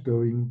not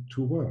going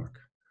to work.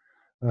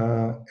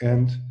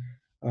 And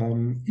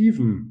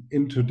even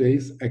in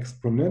today's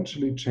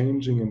exponentially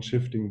changing and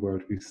shifting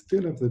world, we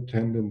still have the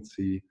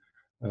tendency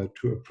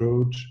to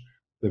approach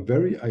the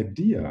very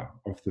idea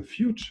of the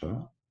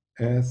future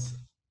as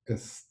a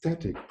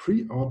static,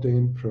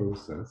 preordained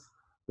process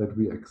that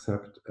we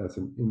accept as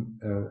an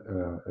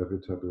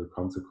inevitable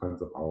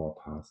consequence of our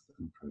past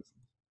and present.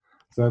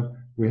 So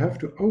we have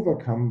to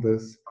overcome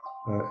this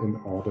in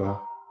order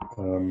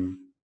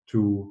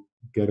to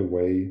get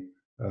away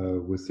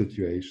with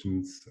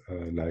situations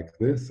like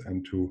this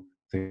and to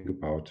think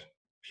about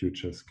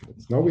future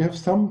skills. Now we have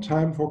some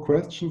time for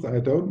questions. I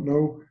don't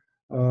know,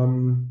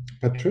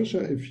 Patricia,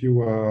 if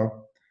you are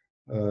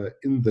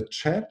in the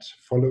chat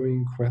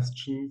following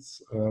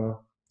questions.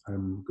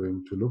 I'm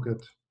going to look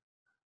at.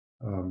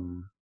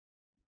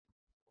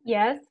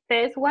 Yes,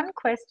 there is one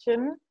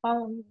question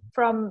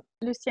from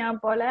Lucien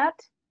Bollard.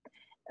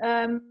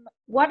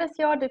 What is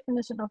your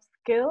definition of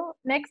skill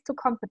next to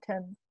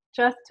competence?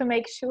 Just to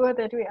make sure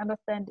that we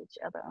understand each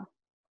other.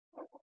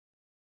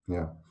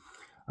 Yeah,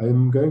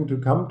 I'm going to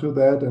come to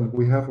that, and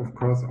we have, of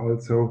course,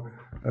 also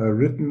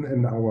written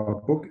in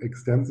our book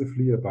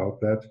extensively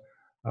about that.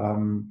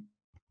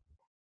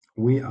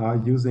 We are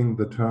using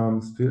the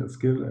term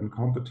skill and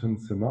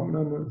competence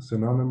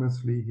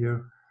synonymously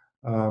here.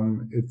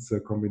 It's a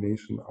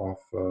combination of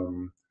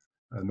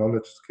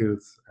knowledge,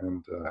 skills,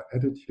 and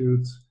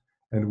attitudes.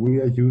 And we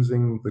are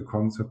using the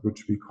concept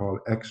which we call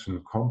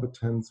action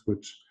competence,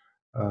 which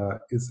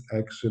is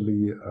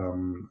actually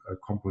a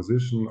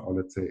composition, or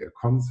let's say a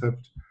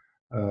concept,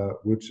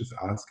 which is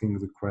asking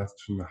the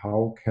question,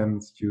 how can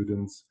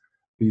students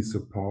be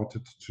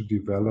supported to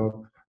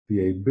develop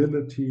the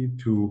ability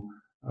to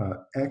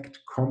act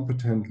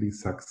competently,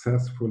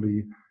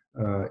 successfully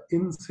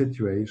in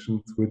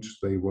situations which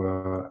they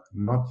were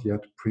not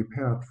yet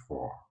prepared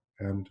for,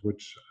 and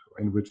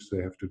in which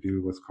they have to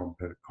deal with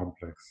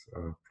complex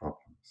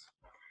problems.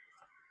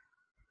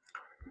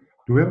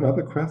 Do we have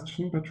another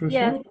question, Patricia?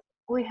 Yes,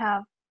 we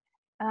have.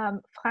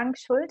 Frank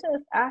Schulte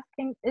is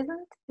asking,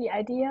 isn't the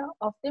idea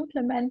of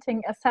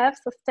implementing a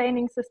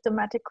self-sustaining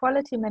systematic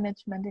quality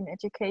management in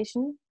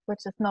education,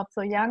 which is not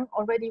so young,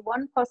 already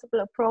one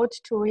possible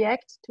approach to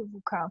react to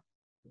VUCA?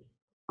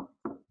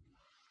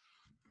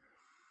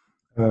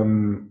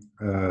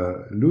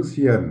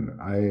 Lucien,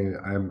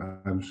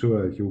 I'm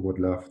sure you would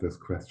love this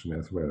question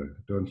as well,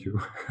 don't you?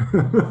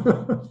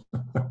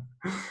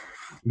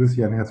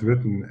 Lucien has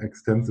written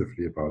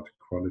extensively about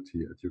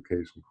quality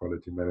education,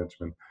 quality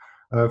management.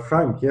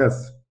 Frank,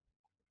 yes,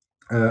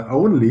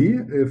 only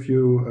if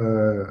you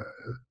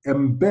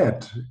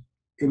embed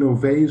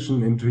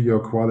innovation into your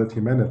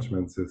quality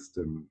management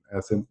system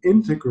as an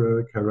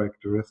integral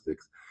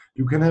characteristics,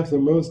 you can have the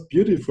most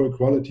beautiful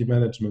quality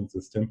management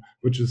system,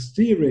 which is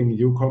steering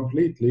you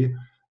completely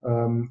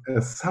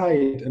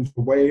aside and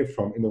away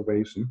from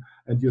innovation.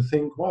 And you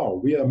think, wow,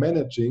 we are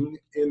managing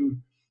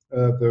in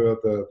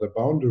the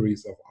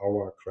boundaries of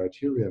our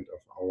criteria and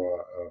of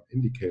our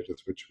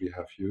indicators, which we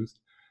have used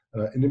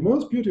in the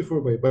most beautiful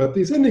way. But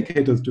these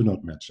indicators do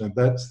not match. And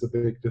that's the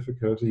big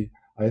difficulty,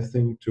 I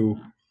think, to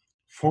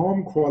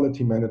form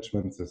quality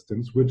management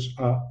systems which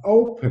are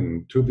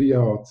open to the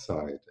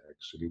outside,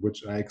 actually,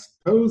 which are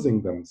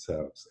exposing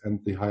themselves and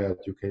the higher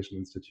education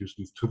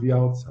institutions to the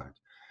outside,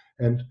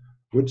 and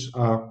which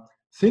are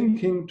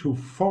thinking to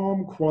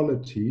form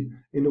quality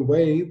in a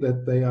way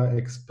that they are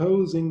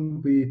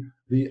exposing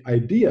the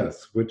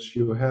ideas which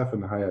you have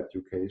in higher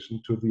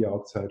education to the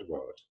outside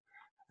world.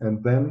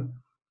 And then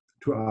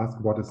to ask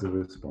what is the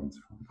response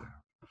from there.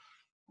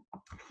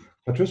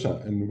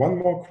 Patricia, and one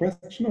more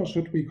question, or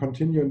should we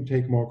continue and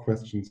take more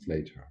questions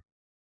later?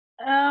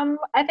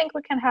 I think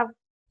we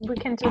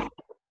can just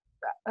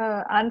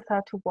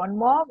answer to one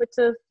more, which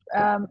is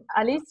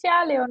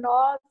Alicia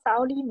Leonor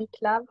Sauli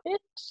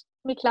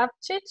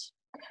Miklavcic.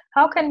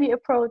 How can we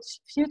approach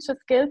future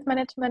skills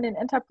management in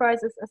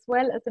enterprises as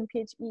well as in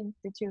PhD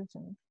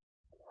institutions?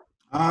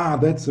 Ah,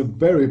 that's a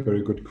very,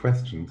 very good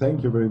question.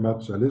 Thank you very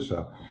much,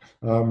 Alicia.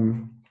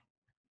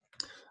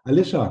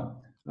 Alicia,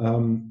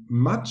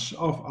 much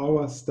of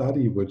our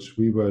study, which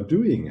we were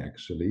doing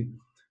actually,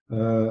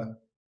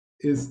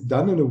 is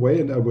done in a way,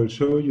 and I will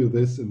show you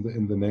this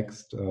in the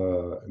next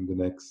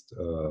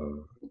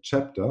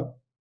chapter,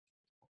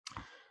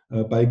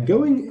 by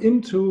going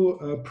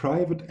into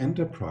private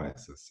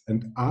enterprises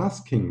and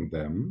asking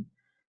them,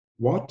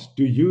 what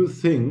do you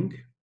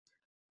think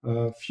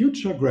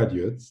future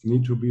graduates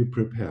need to be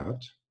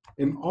prepared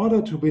in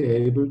order to be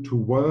able to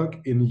work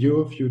in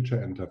your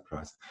future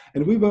enterprise?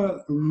 And we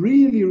were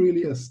really,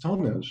 really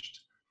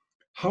astonished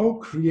how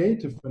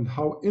creative and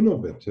how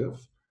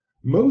innovative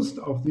most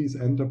of these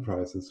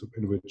enterprises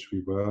in which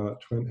we were,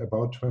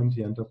 about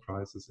 20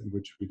 enterprises in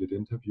which we did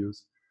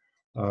interviews,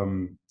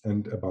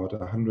 and about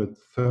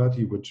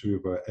 130 which we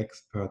were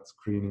expert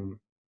screening,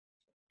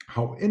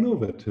 how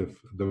innovative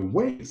the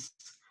ways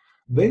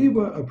they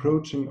were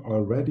approaching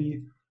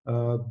already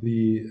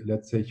the,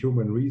 let's say,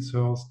 human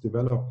resource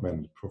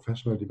development,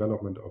 professional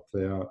development of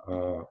their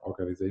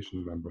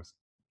organization members.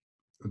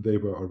 They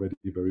were already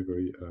very,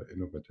 very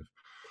innovative.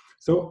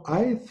 So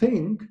I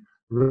think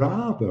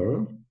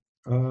Rather,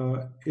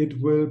 it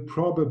will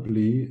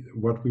probably,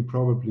 what we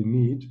probably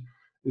need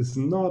is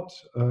not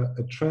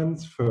a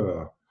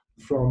transfer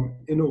from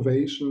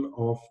innovation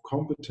of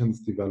competence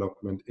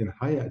development in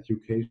higher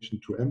education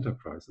to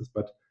enterprises,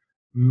 but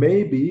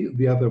maybe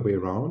the other way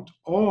around,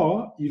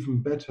 or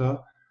even better,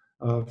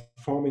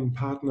 forming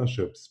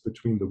partnerships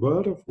between the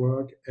world of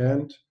work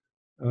and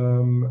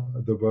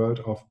the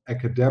world of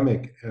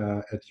academic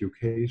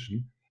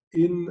education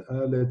in,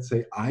 let's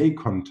say, eye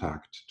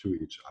contact to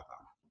each other.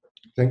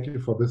 Thank you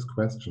for this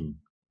question,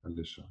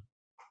 Alicia.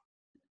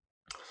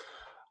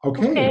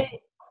 Okay.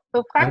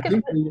 So Frank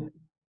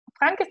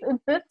is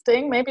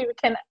insisting, maybe we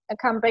can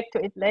come back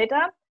to it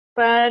later,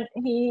 but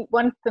he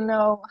wants to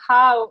know,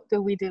 how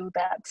do we do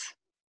that?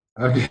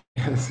 Okay,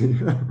 I see.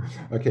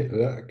 Okay,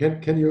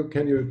 can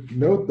you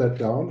note that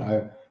down?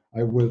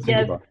 I will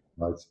think about it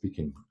while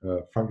speaking.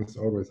 Frank is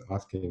always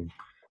asking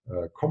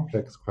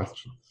complex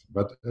questions,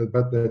 but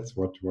that's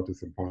what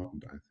is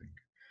important, I think.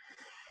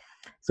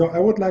 So I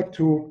would like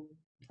to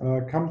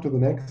come to the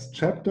next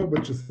chapter,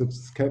 which is the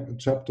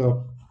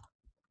chapter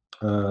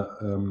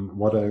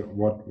what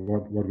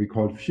we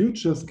call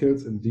future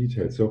skills in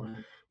detail. So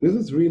this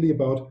is really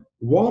about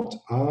what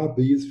are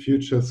these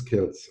future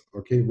skills?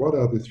 Okay, what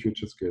are these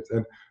future skills?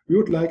 And we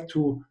would like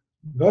to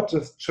not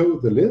just show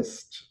the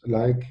list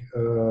like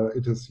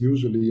it is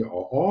usually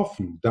or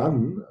often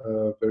done,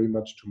 very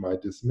much to my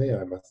dismay,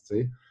 I must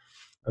say,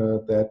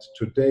 that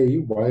today,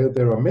 while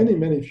there are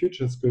many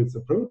future skills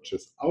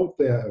approaches out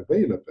there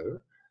available,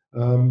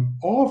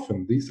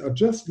 often these are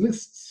just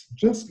lists,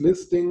 just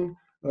listing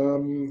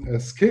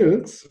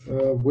skills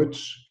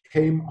which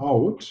came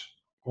out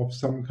of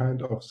some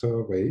kind of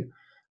survey.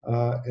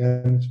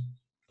 And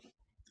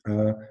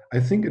I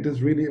think it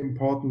is really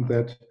important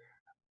that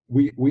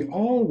we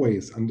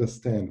always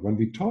understand when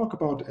we talk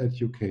about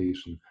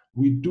education,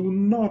 we do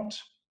not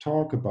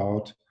talk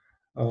about,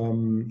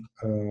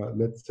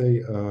 let's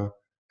say,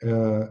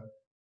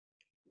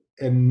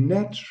 a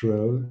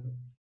natural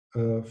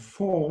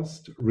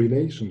forced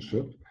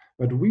relationship,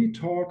 but we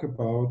talk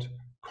about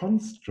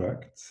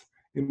constructs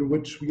in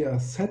which we are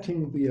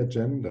setting the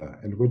agenda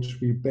and which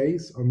we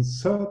base on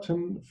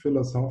certain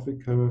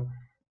philosophical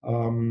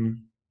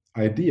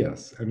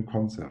ideas and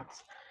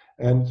concepts.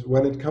 And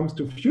when it comes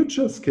to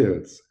future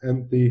skills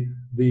and the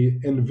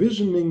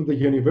envisioning the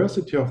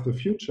university of the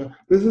future,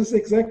 this is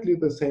exactly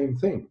the same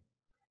thing.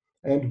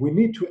 And we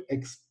need to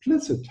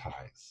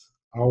explicitize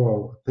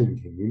our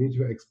thinking. We need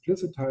to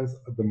explicitize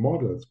the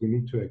models. We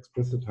need to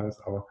explicitize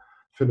our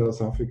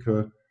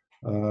philosophical,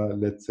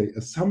 let's say,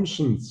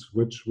 assumptions,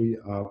 which we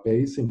are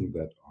basing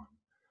that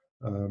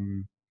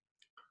on.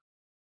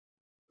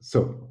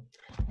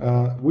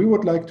 We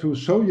would like to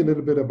show you a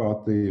little bit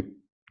about the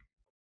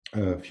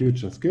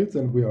future skills,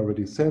 and we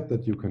already said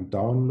that you can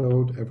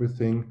download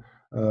everything.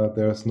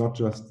 There's not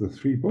just the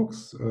 3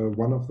 books,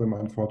 one of them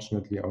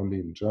unfortunately only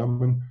in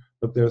German,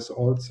 but there's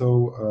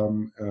also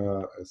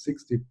a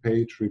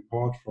 60-page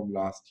report from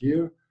last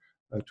year,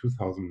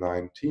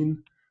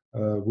 2019,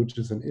 which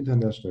is an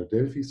international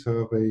Delphi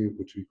survey,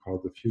 which we call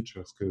the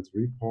Future Skills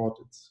Report.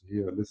 It's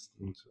here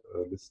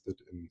listed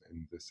in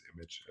this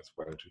image as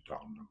well to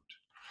download.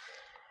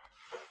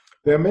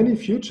 There are many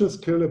future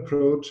skill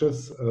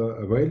approaches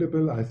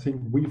available. I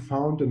think we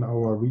found in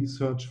our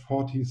research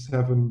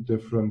 47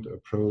 different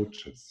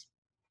approaches.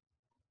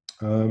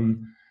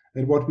 And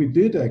what we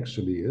did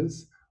actually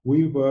is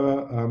we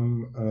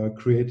were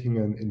creating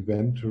an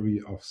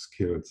inventory of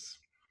skills.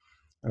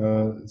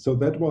 So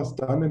that was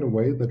done in a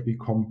way that we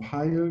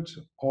compiled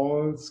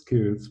all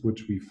skills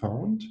which we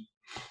found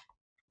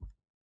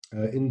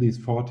in these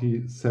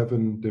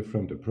 47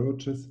 different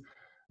approaches.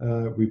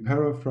 We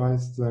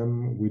paraphrased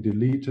them, we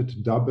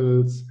deleted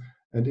doubles,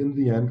 and in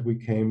the end we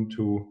came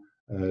to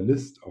a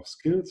list of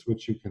skills,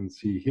 which you can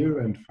see here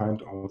and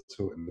find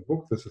also in the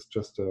book. This is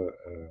just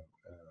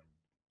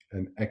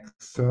an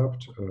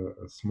excerpt,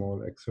 a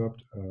small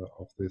excerpt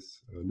of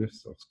this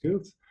list of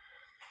skills.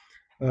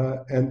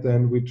 And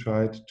then we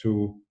tried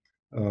to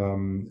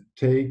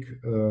take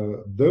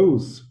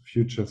those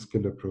future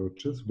skill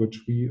approaches,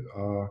 which we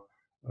are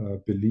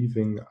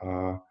believing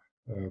are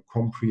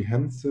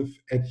comprehensive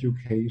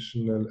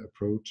educational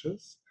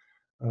approaches.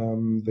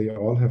 They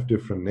all have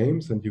different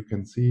names, and you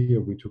can see here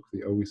we took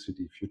the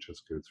OECD Future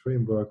Skills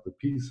Framework, the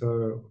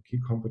PISA Key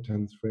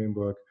Competence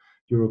Framework,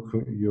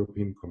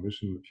 European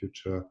Commission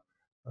Future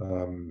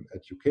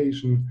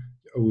Education,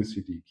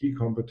 OECD Key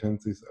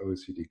Competencies,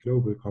 OECD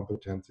Global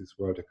Competencies,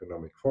 World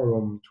Economic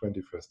Forum,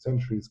 21st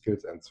Century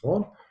Skills, and so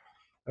on.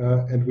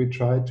 And we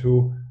try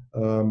to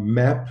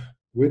map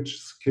which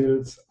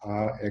skills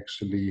are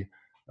actually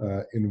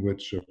in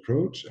which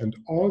approach. And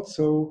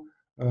also,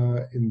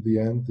 in the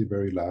end, the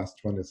very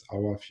last one is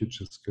our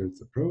future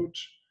skills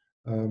approach,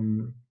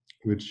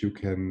 which you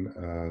can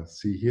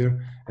see here.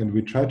 And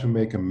we try to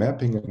make a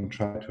mapping and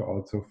try to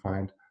also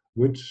find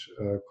which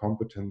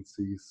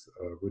competencies,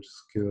 which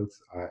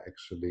skills are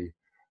actually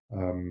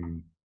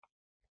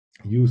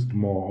used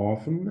more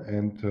often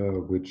and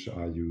which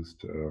are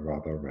used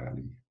rather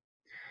rarely.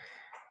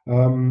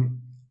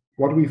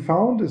 what we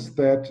found is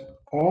that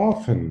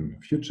often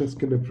future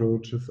skill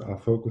approaches are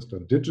focused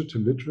on digital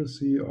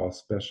literacy or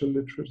special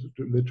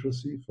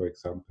literacy. For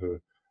example,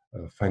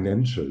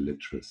 financial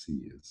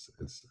literacy is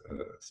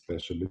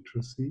special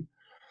literacy.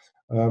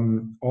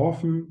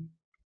 Often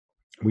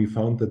we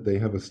found that they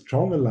have a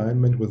strong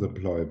alignment with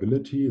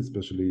employability,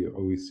 especially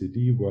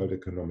OECD, World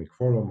Economic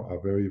Forum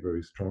are very,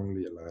 very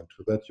strongly aligned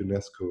to that.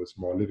 UNESCO is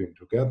more living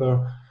together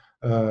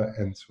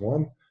and so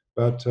on.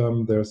 But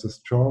there's a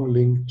strong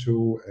link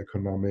to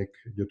economic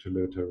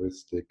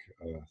utilitaristic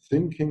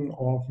thinking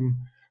often.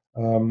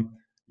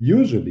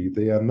 Usually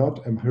they are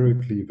not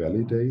empirically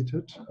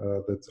validated.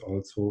 That's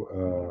also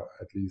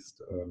at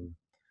least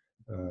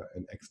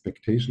an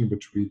expectation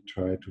which we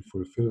try to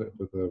fulfill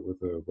with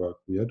the work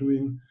we are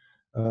doing.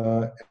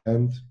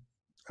 And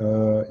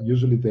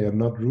usually they are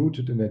not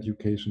rooted in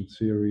education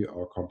theory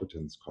or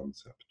competence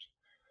concept.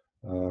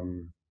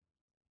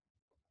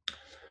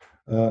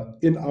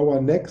 In our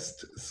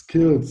next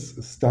skills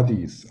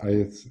studies,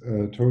 I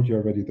told you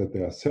already that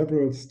there are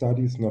several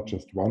studies, not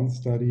just one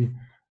study,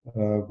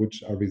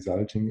 which are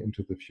resulting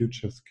into the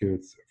future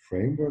skills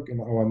framework. In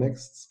our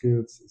next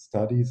skills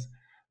studies,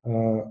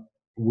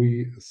 we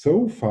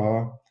so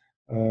far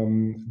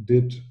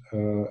did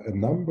a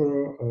number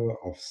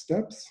of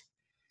steps.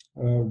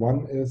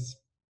 One is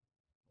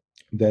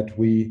that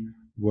we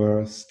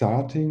were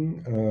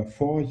starting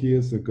 4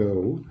 years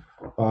ago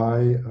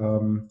by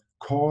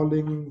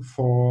calling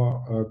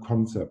for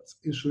concepts,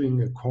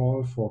 issuing a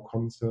call for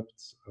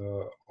concepts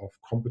of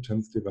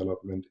competence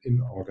development in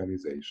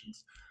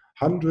organizations.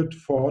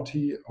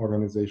 140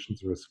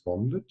 organizations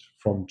responded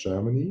from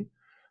Germany,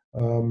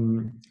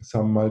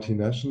 some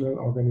multinational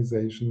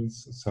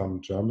organizations, some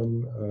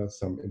German,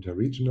 some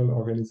interregional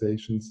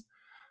organizations,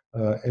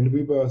 and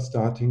we were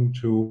starting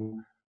to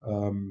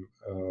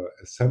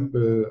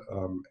assemble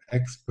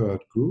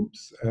expert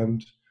groups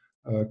and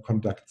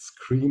conduct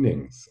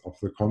screenings of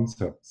the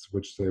concepts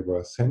which they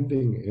were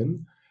sending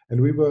in. And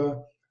we were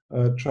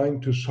trying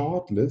to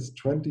shortlist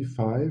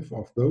 25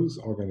 of those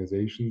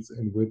organizations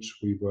in which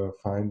we were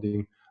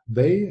finding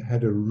they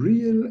had a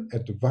real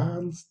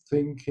advanced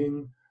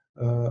thinking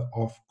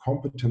of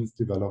competence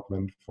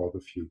development for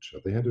the future.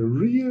 They had a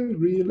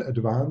real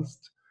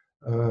advanced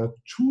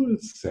tool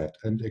set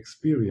and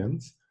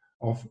experience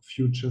of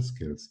future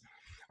skills.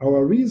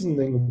 Our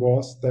reasoning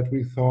was that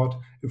we thought,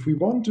 if we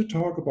want to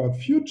talk about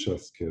future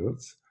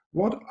skills,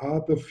 what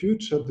are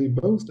the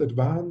most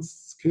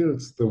advanced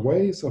skills, the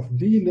ways of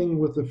dealing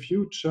with the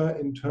future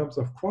in terms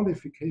of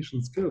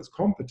qualification skills,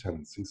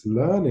 competencies,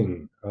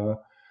 learning?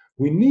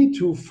 We need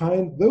to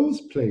find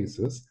those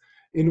places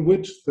in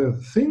which the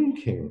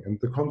thinking and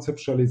the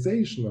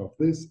conceptualization of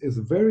this is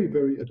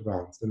very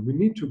advanced. And we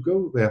need to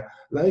go there,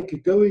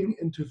 like going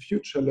into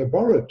future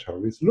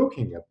laboratories,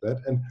 looking at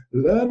that and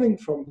learning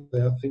from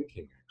their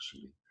thinking,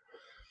 actually.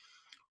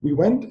 We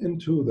went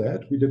into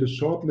that. We did a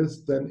short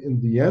list then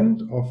in the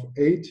end of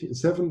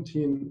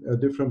 17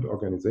 different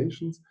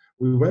organizations.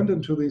 We went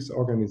into these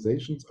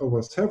organizations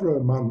over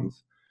several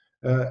months,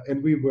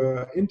 and we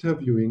were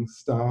interviewing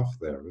staff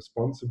there,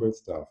 responsible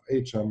staff,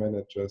 HR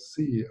managers,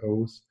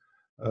 CEOs,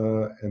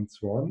 and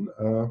so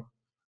on,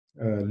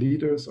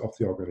 leaders of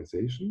the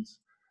organizations.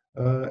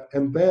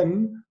 And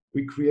then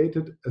we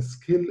created a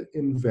skill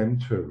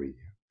inventory,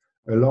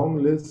 a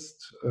long list,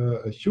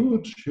 a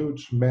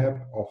huge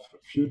map of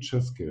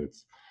future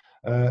skills.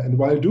 And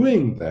while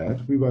doing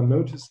that, we were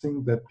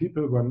noticing that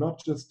people were not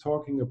just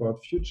talking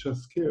about future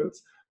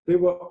skills, they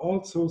were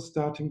also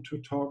starting to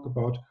talk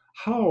about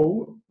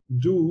how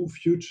do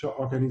future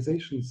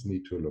organizations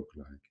need to look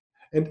like.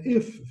 And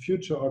if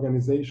future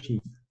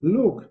organizations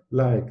look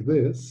like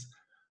this,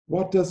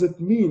 what does it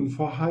mean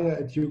for higher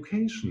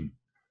education,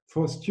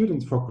 for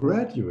students, for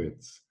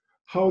graduates?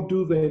 How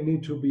do they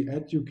need to be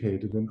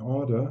educated in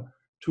order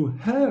to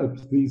help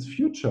these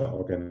future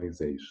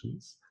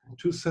organizations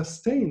to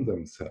sustain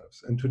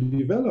themselves and to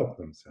develop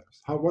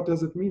themselves? What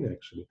does it mean,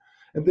 actually?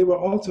 And they were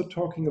also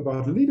talking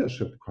about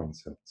leadership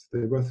concepts.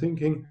 They were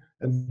thinking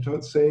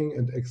and saying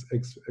and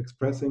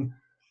expressing,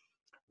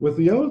 with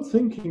the old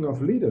thinking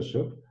of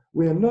leadership,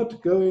 we are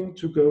not going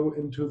to go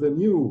into the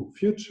new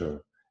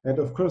future. And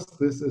of course,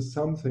 this is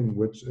something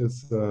which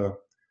is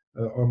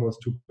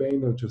almost too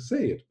banal to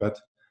say it, but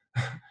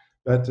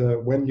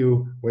when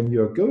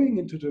you're going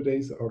into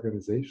today's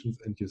organizations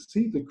and you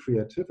see the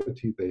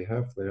creativity they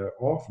have there,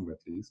 often at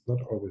least,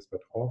 not always,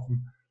 but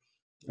often,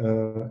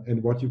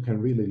 and what you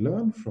can really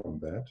learn from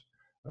that,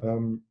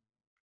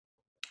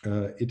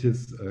 it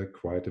is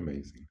quite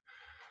amazing.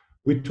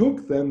 We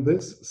took then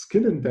this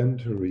skill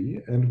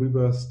inventory and we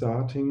were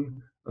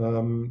starting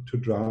to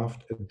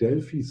draft a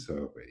Delphi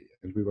survey.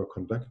 And we were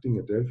conducting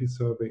a Delphi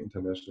survey,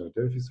 international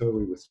Delphi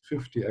survey, with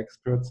 50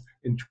 experts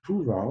in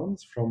 2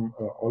 rounds from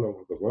all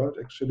over the world,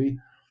 actually.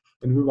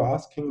 And we were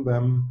asking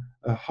them,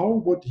 how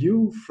would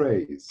you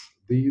phrase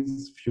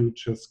these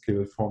future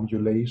skill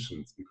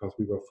formulations? Because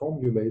we were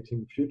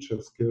formulating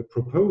future skill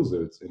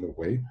proposals in a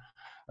way.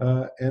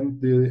 And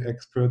the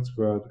experts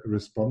were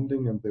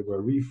responding and they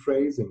were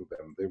rephrasing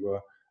them. They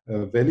were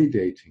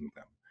validating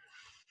them.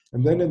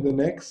 And then in the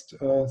next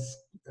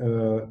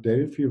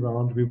Delphi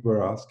round, we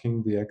were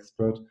asking the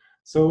expert,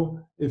 so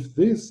if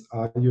these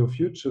are your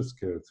future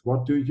skills,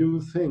 what do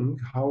you think,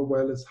 how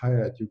well is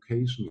higher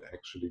education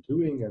actually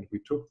doing? And we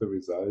took the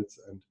results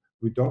and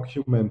we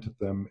documented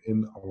them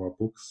in our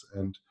books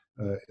and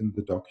in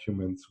the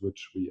documents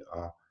which we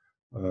are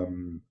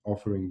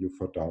offering you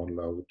for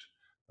download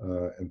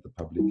and the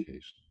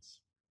publications.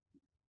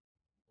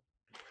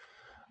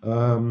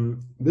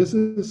 This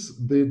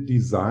is the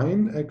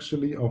design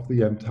actually of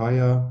the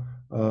entire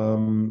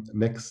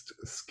next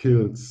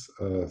skills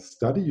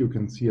study. You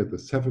can see at the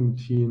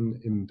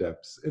 17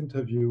 in-depth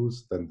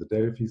interviews, then the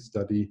Delphi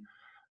study,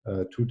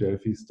 2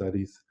 Delphi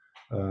studies,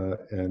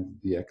 and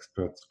the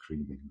expert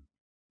screening.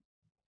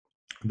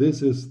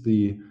 This is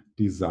the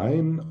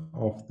design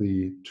of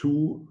the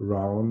 2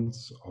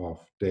 rounds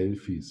of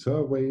Delphi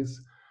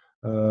surveys.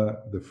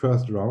 The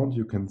first round,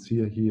 you can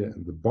see here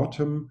in the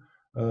bottom,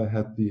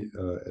 had the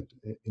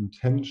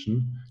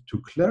intention to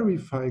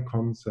clarify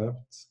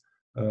concepts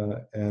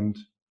and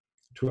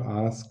to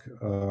ask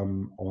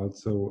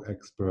also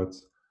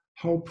experts,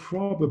 how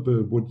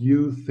probable would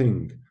you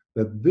think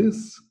that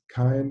this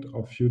kind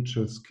of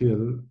future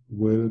skill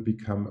will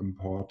become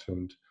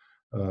important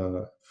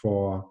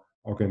for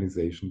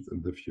organizations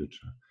in the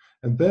future?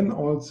 And then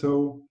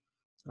also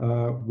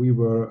we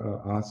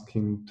were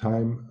asking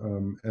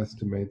time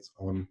estimates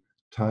on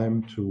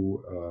time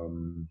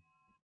to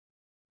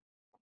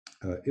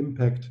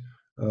impact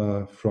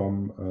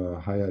from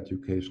higher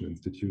education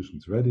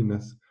institutions'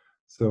 readiness.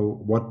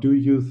 So what do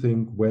you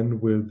think, when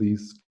will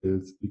these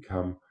skills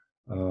become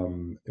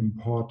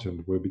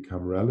important, will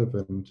become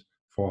relevant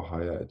for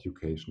higher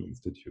education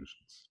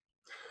institutions?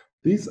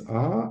 These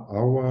are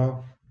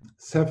our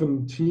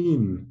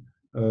 17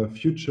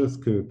 future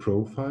skill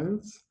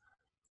profiles.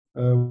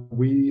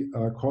 We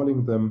are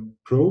calling them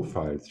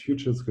profiles,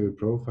 future skill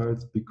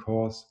profiles,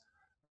 because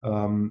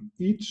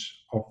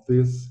each of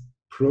these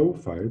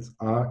profiles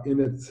are in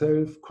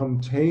itself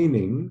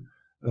containing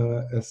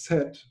a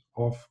set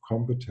of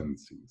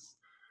competencies.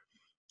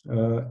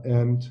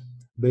 And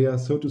they are,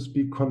 so to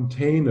speak,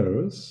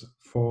 containers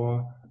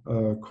for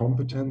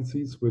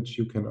competencies, which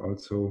you can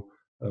also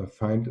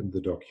find in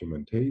the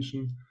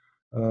documentation.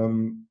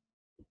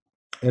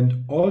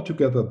 And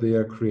altogether, they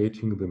are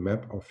creating the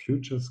map of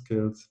future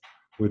skills,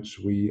 which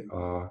we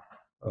are,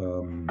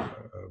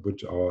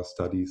 which our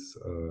studies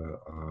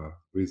are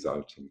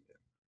resulting in.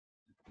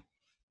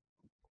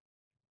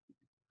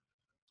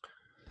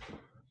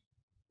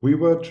 We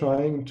were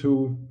trying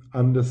to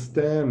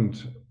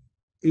understand,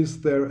 is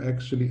there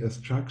actually a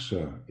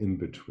structure in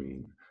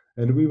between?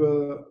 And we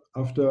were,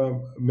 after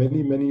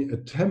many, many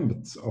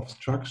attempts of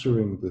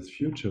structuring these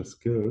future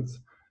skills,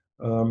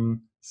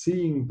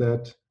 seeing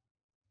that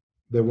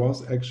there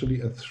was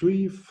actually a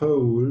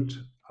threefold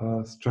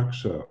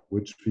structure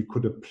which we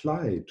could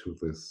apply to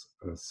this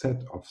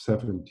set of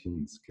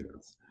 17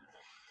 skills.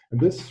 And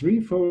this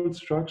threefold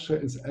structure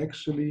is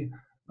actually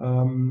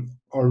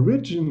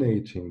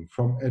originating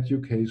from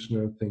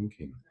educational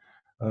thinking.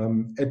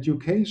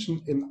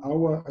 Education, in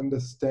our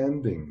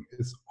understanding,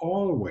 is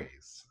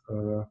always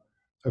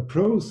a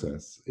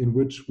process in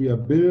which we are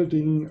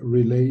building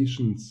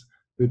relations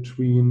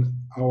between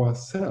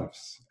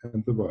ourselves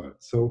and the world.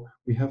 So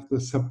we have the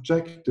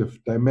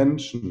subjective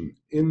dimension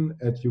in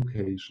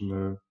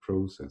educational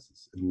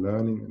processes, in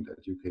learning and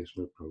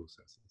educational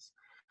processes.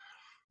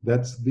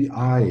 That's the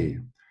I.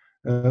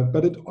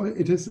 But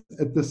it is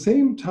at the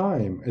same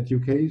time,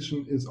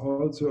 education is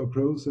also a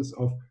process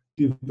of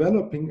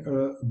developing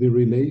the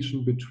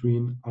relation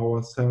between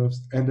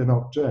ourselves and an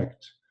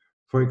object.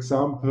 For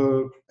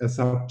example, a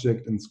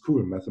subject in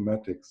school,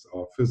 mathematics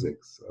or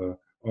physics,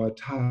 or a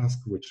task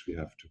which we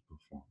have to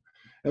perform.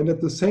 And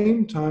at the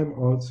same time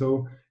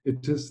also,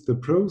 it is the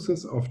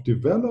process of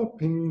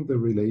developing the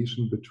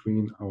relation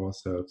between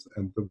ourselves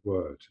and the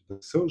world,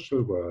 the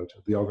social world,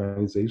 the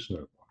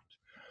organizational world.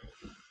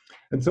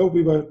 And so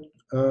we were,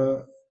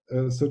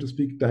 so to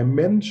speak,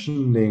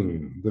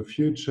 dimensioning the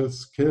future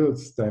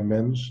skills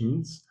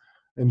dimensions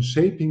and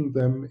shaping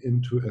them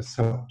into a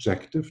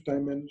subjective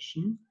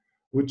dimension,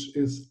 which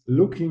is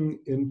looking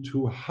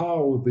into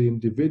how the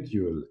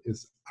individual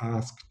is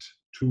asked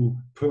to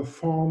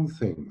perform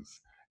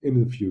things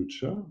in the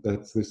future.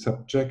 That's the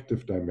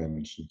subjective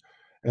dimension.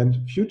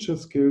 And future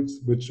skills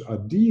which are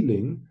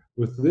dealing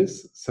with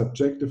this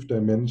subjective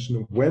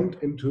dimension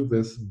went into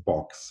this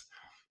box.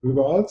 We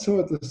were also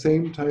at the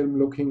same time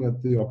looking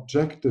at the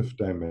objective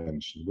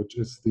dimension, which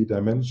is the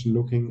dimension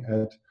looking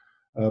at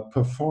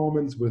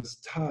performance with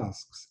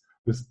tasks,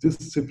 with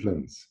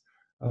disciplines,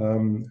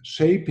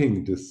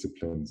 shaping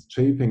disciplines,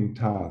 shaping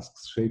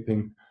tasks,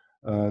 shaping,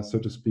 so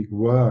to speak,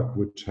 work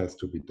which has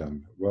to be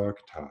done, work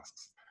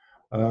tasks.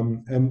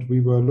 And we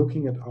were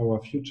looking at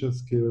our future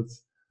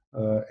skills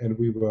and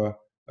we were,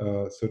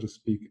 so to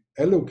speak,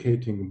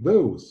 allocating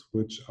those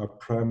which are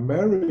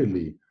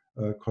primarily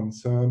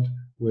concerned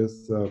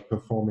with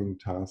performing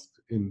tasks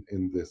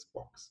in this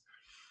box.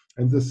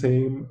 And the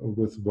same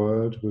with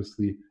world, with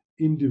the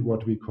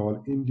what we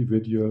call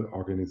individual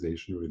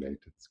organization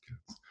related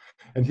skills.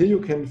 And here you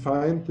can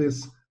find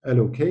this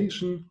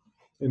allocation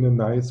in a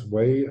nice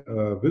way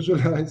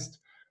visualized.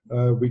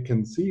 We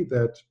can see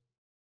that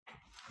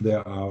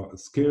there are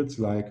skills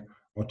like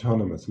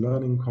autonomous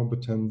learning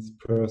competence,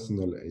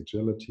 personal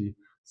agility,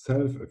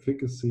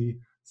 self-efficacy,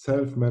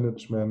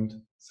 self-management,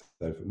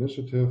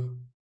 self-initiative,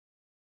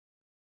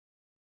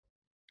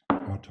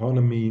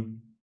 autonomy,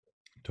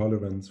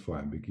 tolerance for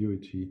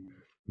ambiguity,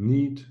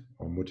 need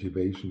or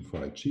motivation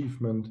for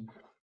achievement,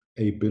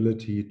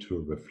 ability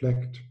to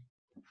reflect,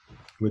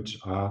 which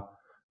are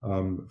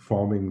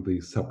forming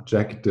the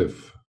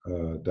subjective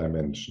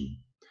dimension.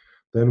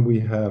 Then we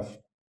have,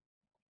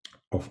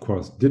 of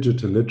course,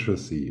 digital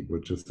literacy,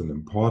 which is an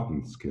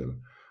important skill.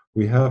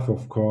 We have,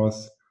 of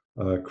course,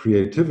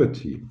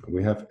 creativity,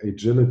 we have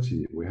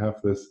agility, we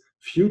have this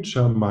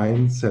future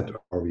mindset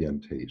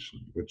orientation,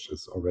 which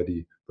is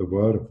already the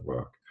world of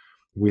work.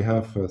 We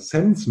have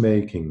sense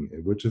making,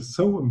 which is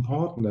so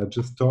important. I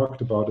just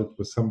talked about it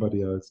with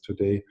somebody else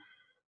today.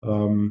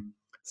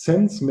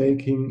 Sense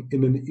making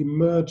in an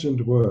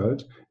emergent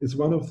world is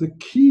one of the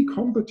key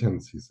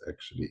competencies,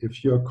 actually.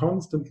 If you're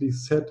constantly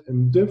set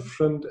in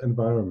different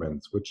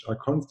environments, which are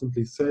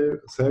constantly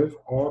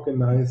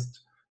self-organized,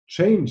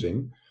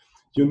 changing,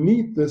 you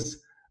need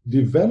this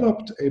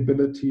developed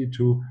ability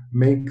to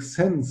make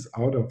sense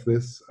out of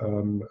this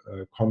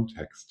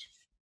context.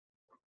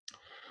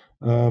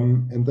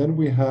 And then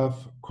we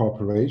have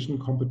cooperation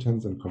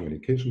competence and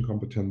communication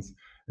competence.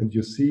 And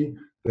you see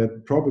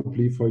that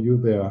probably for you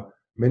there are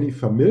many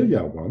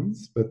familiar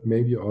ones, but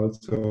maybe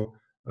also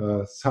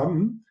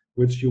some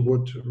which you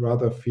would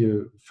rather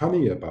feel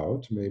funny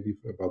about, maybe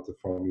about the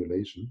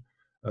formulation.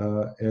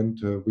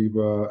 We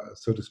were,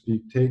 so to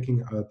speak, taking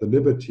the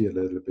liberty a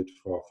little bit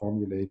for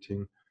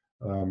formulating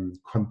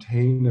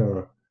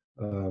container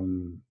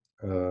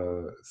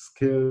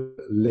skill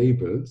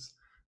labels,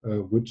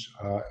 which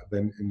are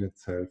then in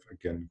itself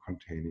again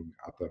containing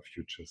other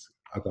futures,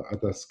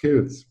 other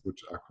skills,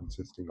 which are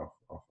consisting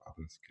of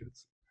other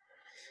skills.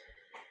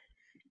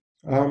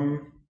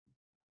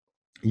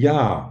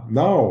 Yeah,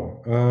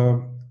 now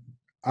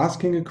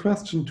asking a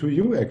question to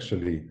you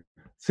actually.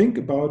 Think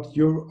about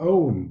your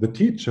own, the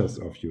teachers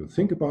of you,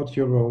 think about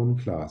your own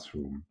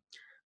classroom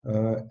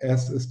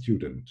as a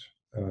student.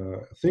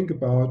 Think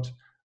about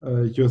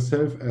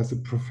yourself as a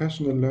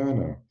professional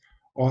learner,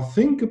 or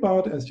think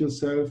about as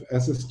yourself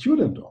as a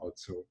student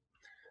also.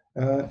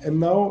 And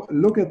now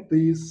look at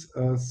these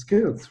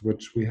skills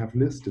which we have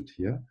listed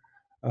here,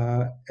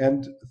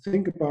 and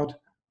think about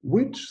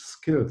which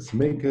skills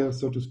make a,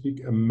 so to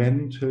speak, a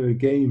mental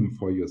game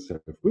for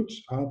yourself.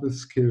 Which are the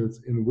skills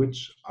in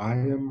which I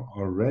am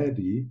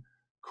already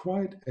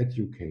quite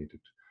educated,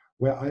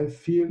 where I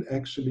feel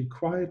actually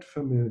quite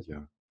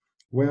familiar,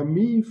 where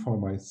me, for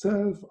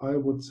myself, I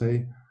would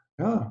say,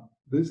 yeah,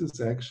 this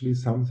is actually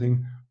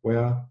something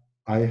where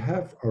I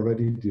have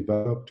already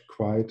developed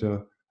quite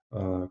a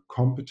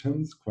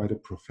competence, quite a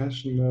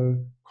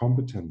professional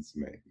competence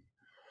maybe.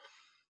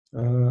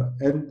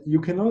 And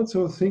you can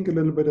also think a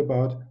little bit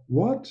about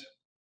what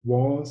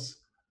was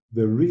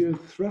the real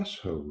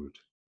threshold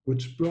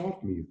which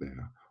brought me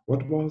there.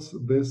 What was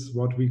this,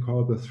 what we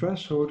call the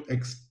threshold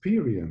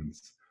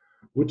experience,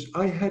 which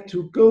I had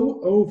to go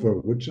over,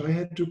 which I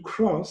had to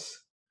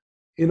cross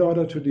in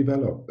order to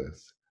develop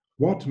this?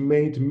 What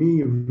made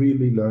me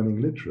really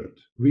learning literate,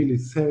 really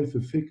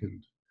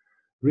self-efficient,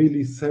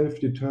 really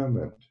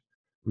self-determined,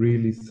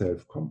 really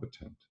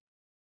self-competent?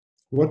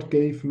 What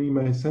gave me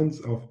my sense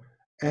of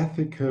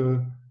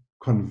ethical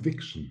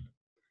conviction?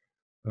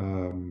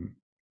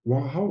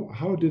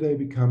 How did I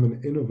become an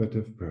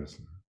innovative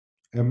person?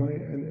 Am I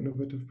an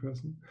innovative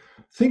person?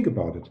 Think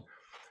about it.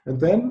 And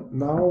then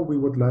now we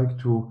would like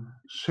to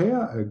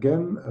share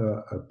again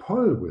a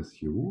poll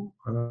with you,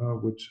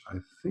 which I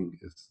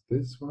think is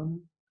this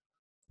one.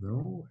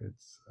 No,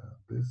 it's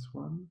this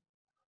one.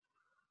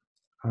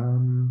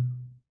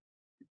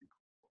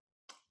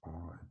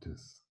 Oh, it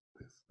is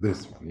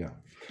this one, yeah.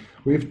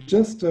 We've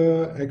just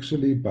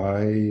actually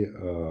by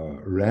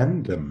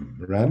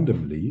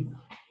randomly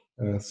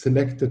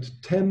selected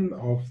 10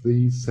 of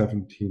these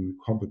 17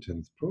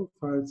 competence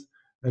profiles,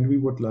 and we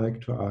would like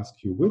to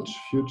ask you which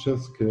future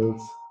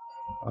skills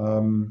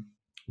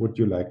would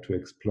you like to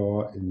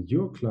explore in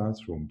your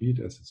classroom, be it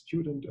as a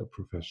student, a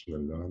professional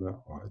learner,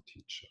 or a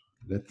teacher.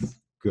 Let's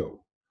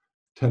go.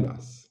 Tell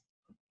us.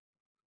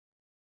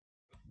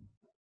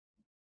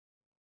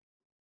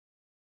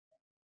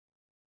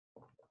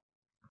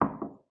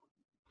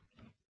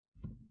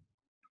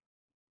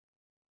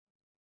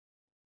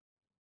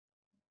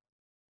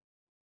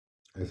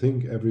 I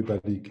think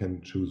everybody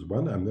can choose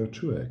one. I'm not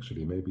sure,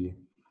 actually. Maybe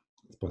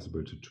it's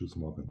possible to choose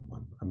more than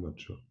one. I'm not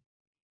sure.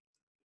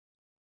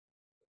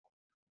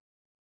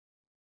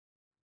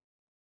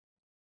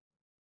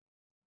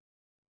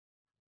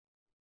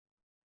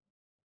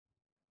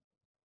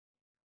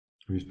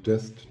 We've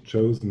just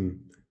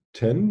chosen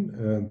 10,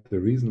 and the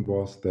reason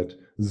was that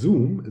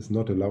Zoom is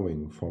not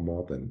allowing for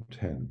more than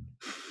 10.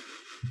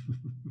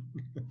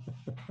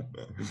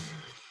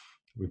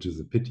 Which is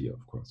a pity,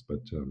 of course,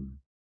 but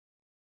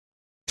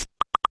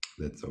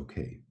that's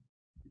okay.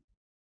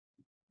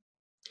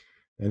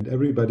 And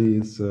everybody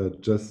is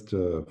just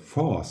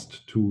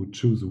forced to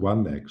choose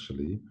one,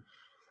 actually.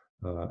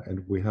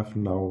 And we have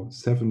now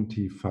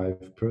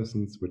 75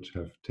 persons which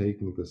have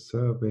taken the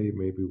survey.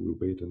 Maybe we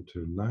wait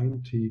until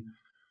 90.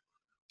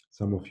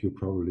 Some of you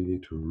probably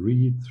need to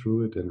read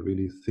through it and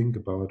really think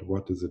about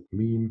what does it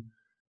mean.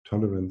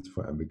 Tolerance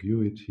for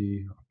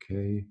ambiguity,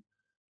 okay.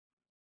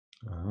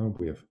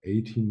 We have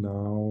 80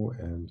 now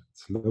and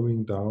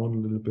slowing down a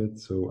little bit.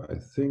 So I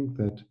think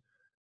that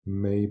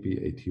maybe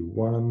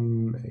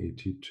 81,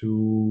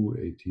 82,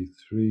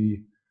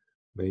 83,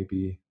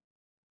 maybe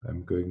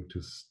I'm going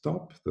to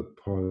stop the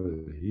poll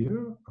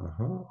here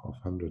of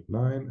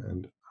 109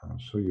 and I'll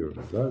show you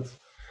results.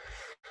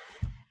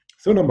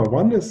 So number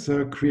one is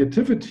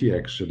creativity,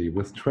 actually,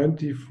 with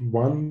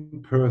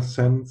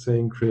 21%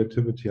 saying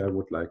creativity I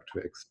would like to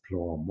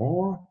explore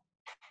more.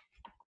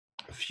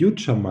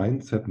 Future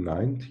mindset,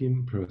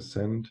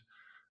 19%,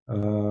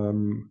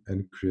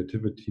 and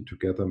creativity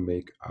together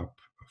make up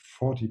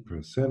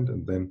 40%.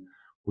 And then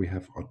we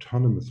have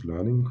autonomous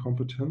learning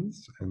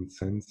competence and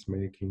sense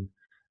making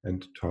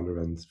and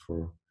tolerance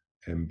for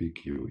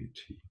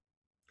ambiguity.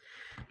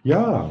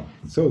 Yeah,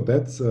 so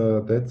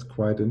that's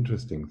quite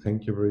interesting.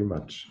 Thank you very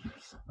much.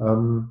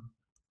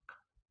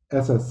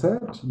 As I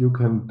said, you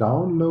can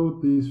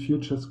download these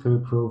future skill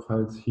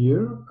profiles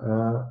here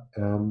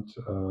and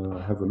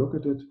have a look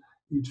at it.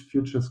 Each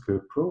future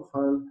skill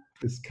profile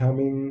is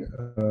coming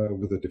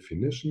with a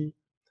definition,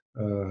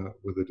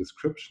 with a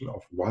description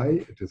of why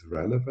it is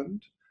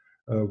relevant,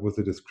 with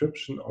a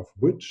description of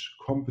which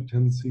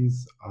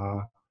competencies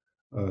are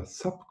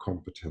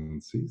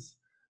sub-competencies,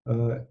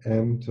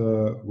 and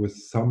with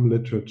some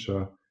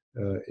literature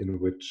in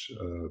which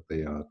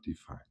they are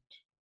defined.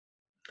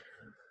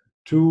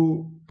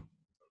 To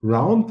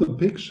round the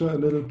picture a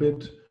little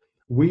bit,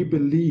 we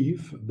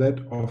believe that,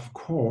 of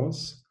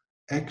course,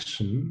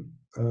 action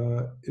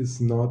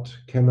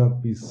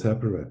cannot be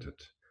separated.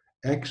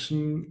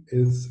 Action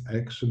is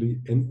actually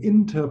an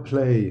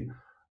interplay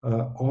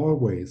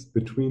always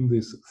between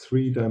these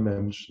three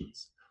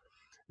dimensions.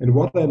 And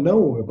what I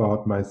know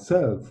about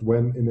myself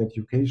when in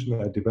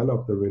education I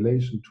develop the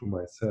relation to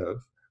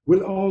myself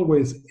will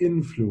always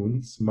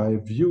influence my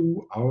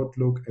view,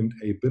 outlook, and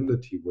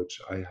ability which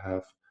I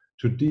have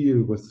to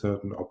deal with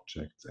certain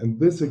objects. And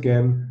this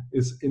again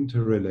is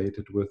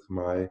interrelated with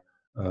my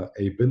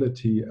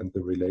ability and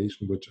the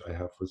relation which I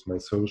have with my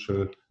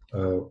social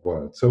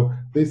world. So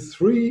these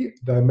three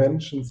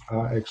dimensions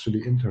are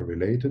actually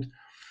interrelated.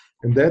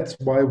 And that's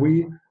why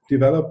we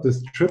developed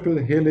this triple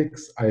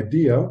helix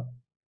idea,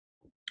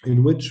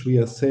 in which we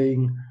are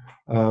saying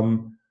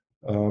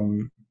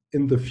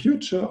in the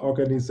future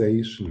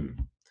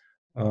organization,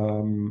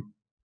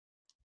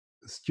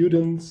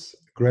 students,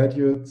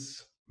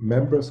 graduates,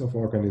 members of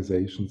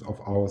organizations of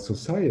our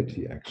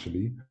society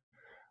actually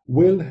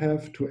will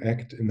have to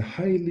act in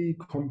highly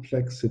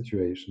complex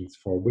situations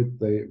for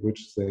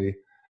which they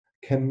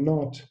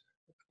cannot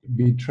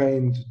be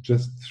trained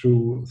just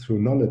through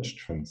knowledge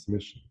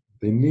transmission.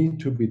 They need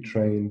to be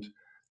trained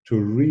to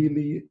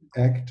really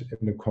act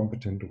in a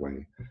competent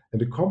way.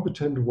 And a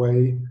competent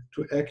way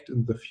to act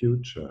in the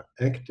future,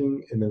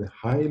 acting in a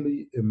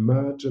highly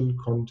emergent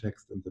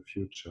context in the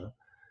future,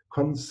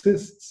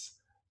 consists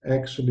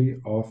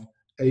actually of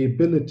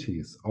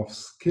abilities, of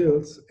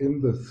skills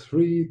in the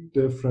three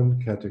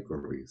different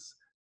categories,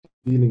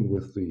 dealing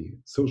with the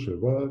social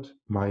world,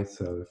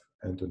 myself,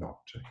 and an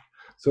object.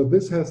 So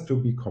this has to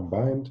be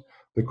combined.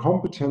 The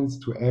competence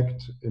to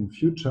act in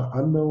future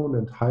unknown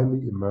and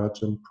highly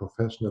emergent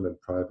professional and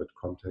private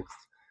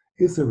contexts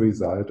is a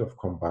result of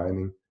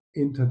combining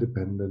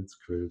interdependent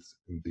skills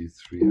in these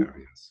three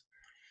areas.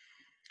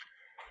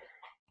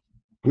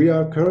 We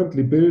are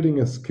currently building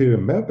a skill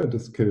map and a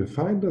skill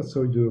finder,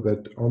 so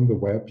that on the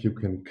web you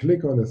can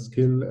click on a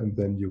skill and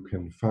then you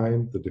can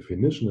find the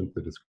definition and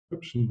the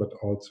description, but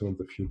also in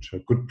the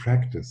future good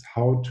practice,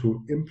 how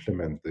to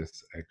implement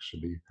this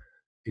actually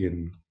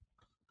in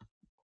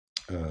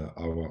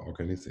our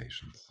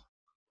organizations.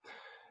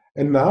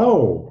 And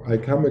now I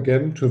come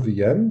again to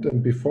the end,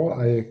 and before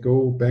I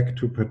go back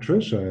to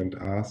Patricia and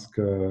ask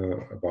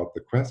about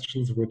the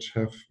questions which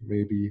have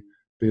maybe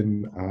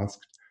been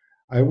asked,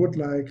 I would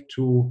like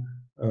to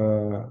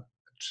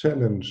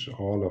challenge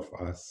all of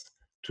us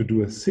to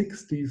do a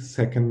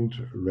 60-second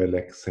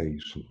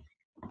relaxation.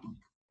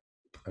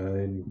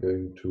 I'm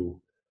going to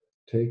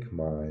take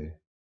my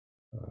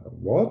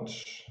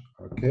watch,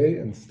 okay,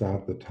 and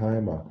start the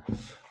timer.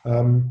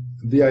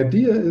 The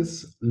idea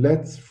is,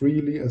 let's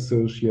freely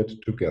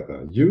associate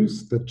together.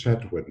 Use the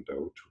chat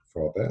window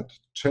for that.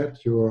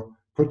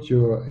 Put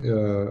your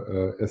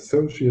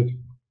associate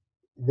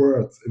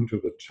words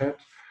into the chat.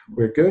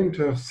 We're going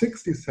to have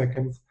 60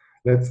 seconds.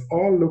 Let's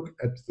all look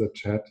at the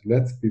chat.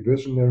 Let's be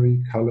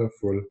visionary,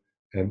 colorful,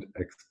 and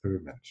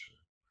experimental.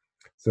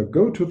 So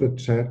go to the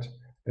chat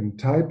and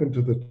type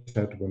into the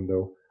chat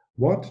window,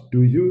 what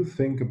do you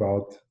think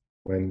about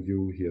when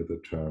you hear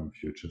the term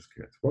future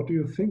skills? What do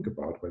you think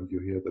about when you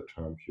hear the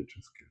term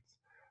future skills?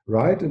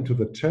 Write into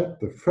the chat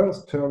the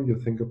first term you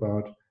think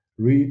about,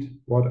 read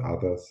what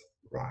others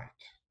write.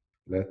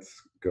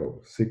 Let's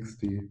go.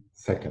 60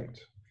 seconds.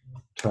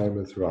 Time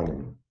is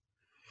running.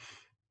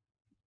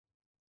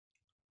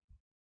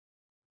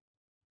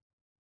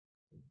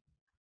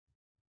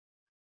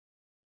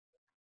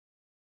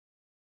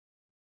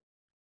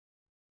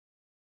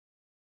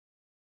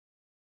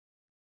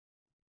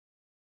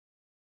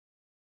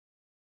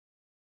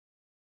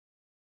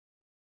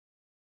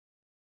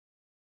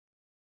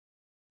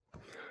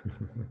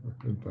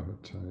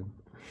 About time.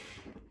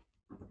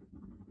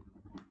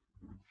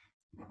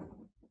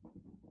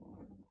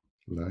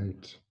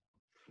 Light.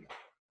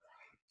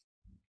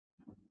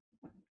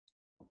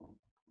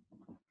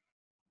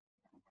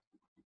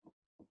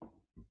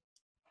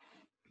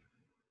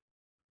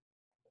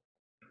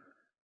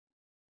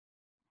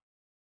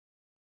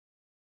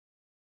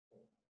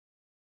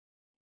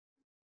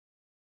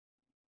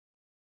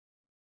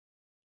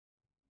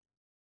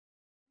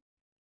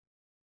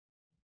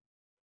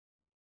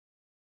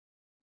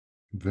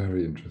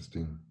 Very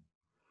interesting.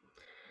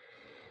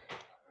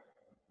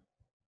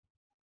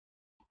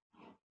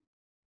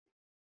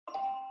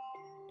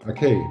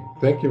 Okay,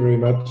 thank you very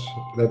much.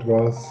 That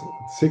was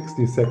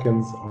 60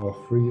 seconds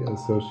of free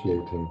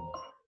associating.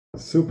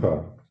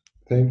 Super.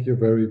 Thank you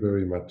very,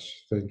 very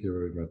much. Thank you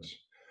very much.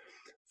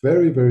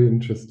 Very, very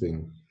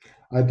interesting.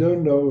 I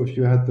don't know if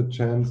you had the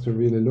chance to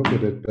really look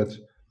at it, but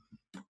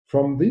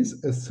from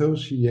this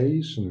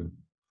association,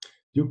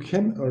 you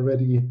can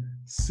already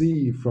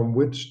see from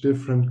which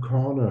different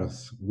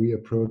corners we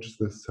approach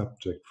this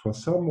subject. For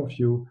some of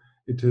you,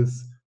 it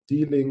is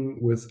dealing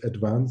with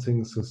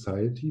advancing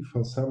society.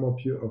 For some of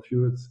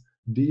you, it's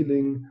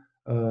dealing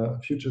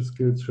future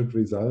skills should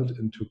result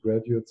into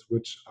graduates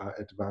which are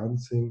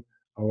advancing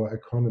our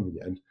economy.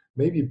 And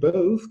maybe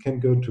both can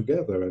go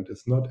together and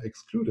is not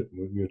excluded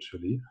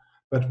mutually.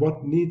 But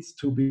what needs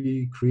to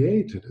be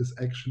created is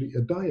actually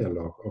a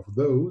dialogue of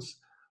those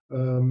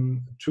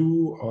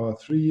 2 or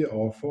 3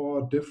 or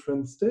 4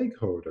 different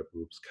stakeholder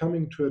groups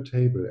coming to a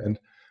table. And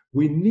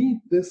we need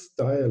this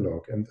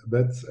dialogue. And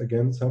that's,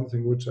 again,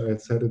 something which I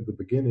said at the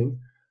beginning.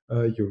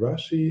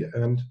 EURASHE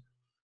and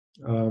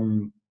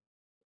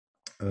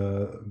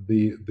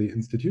the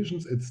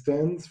institutions it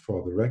stands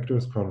for, the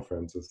rectors'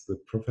 conferences, the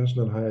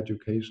professional higher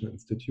education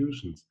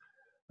institutions,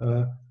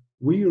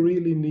 we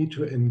really need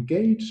to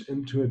engage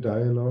into a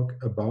dialogue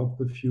about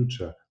the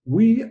future.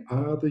 We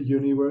are the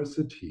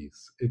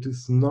universities. It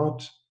is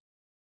not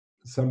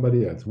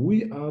somebody else.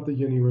 We are the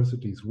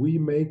universities. We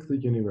make the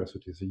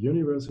universities. The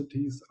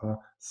universities are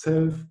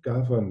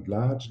self-governed,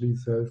 largely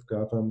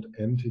self-governed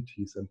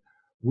entities, and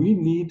we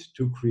need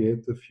to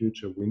create the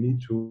future. We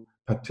need to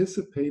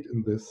participate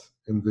in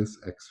this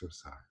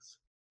exercise.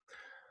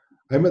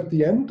 I'm at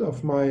the end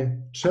of my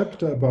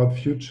chapter about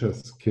future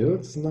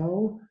skills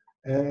now,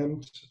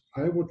 and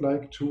I would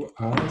like to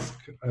ask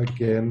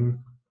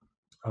again,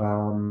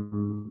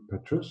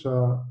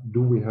 Patricia,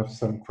 do we have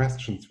some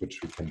questions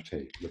which we can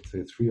take? Let's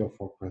say 3 or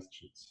 4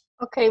 questions.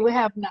 Okay, we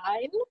have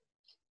 9.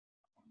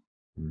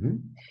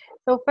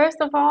 So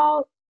first of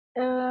all,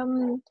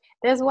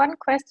 there's one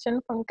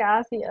question from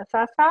Ghazi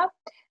Asasa,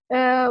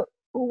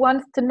 who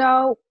wants to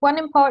know, one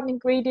important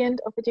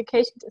ingredient of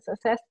education is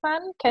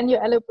assessment. Can you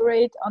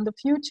elaborate on the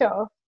future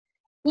of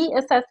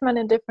e-assessment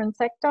in different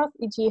sectors,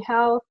 e.g.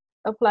 health,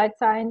 applied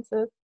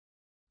sciences?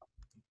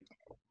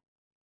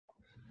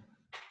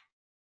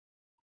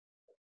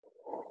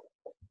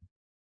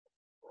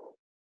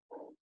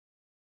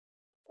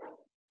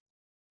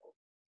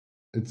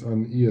 It's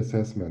on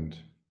e-assessment.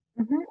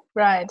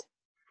 Right.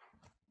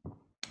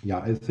 Yeah,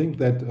 I think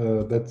that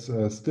that's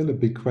still a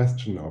big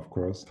question, of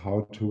course,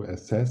 how to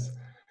assess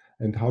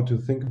and how to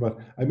think about.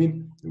 I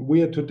mean,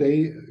 we are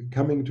today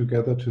coming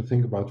together to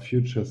think about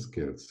future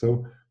skills.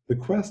 So the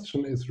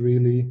question is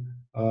really,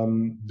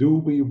 do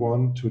we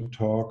want to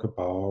talk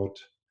about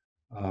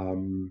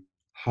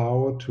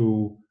how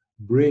to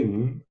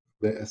bring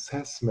the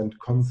assessment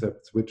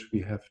concepts which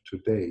we have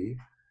today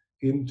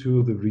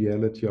into the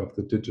reality of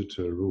the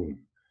digital room?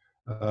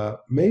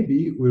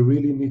 Maybe we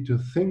really need to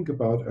think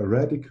about a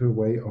radical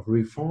way of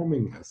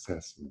reforming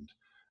assessment.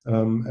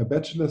 A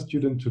bachelor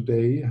student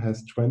today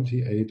has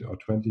 28 or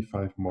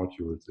 25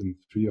 modules in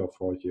 3 or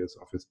 4 years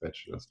of his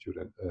bachelor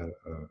student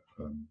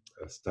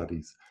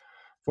studies.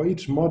 For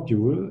each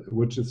module,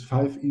 which is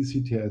 5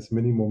 ECTS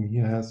minimum,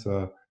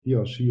 he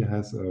or she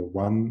has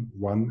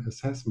one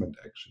assessment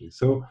actually.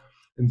 So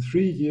in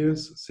 3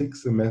 years,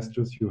 6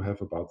 semesters, you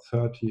have about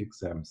 30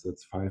 exams.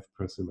 That's 5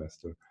 per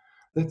semester.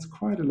 That's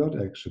quite a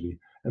lot actually.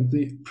 And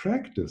the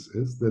practice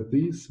is that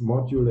these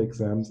module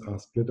exams are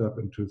split up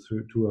into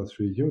 2 or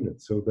 3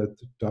 units, so that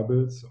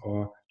doubles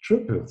or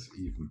triples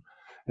even.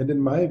 And in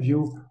my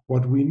view,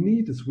 what we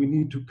need is we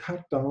need to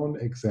cut down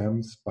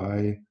exams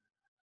by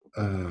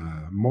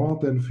more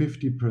than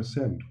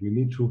 50%. We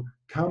need to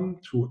come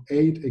to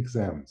 8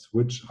 exams,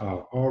 which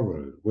are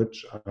oral,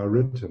 which are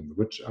written,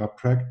 which are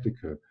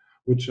practical,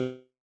 which are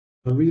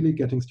really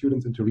getting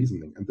students into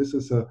reasoning. And this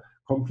is a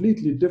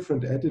completely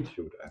different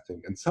attitude, I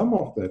think. And some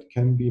of that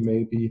can be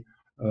maybe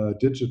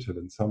digital,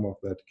 and some of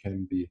that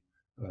can be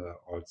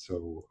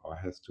also, or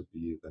has to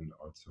be then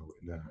also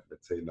in a,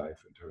 let's say, live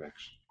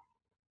interaction.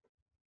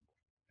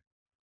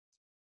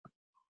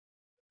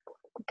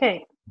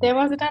 Okay, there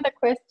was another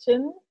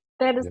question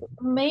that is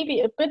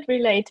maybe a bit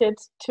related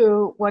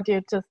to what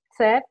you just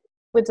said,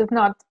 which is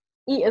not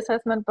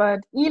e-assessment but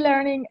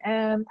e-learning,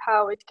 and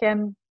how it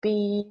can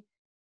be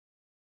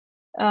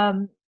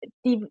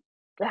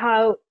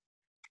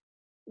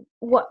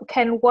what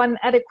can one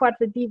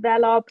adequately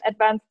develop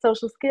advanced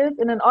social skills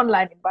in an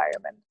online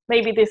environment?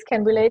 Maybe this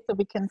can relate, so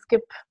we can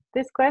skip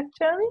this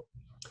question.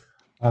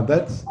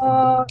 That's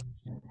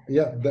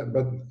yeah,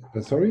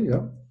 but sorry,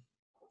 yeah.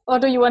 Or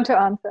do you want to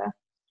answer?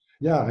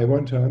 Yeah, I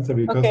want to answer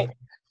because okay.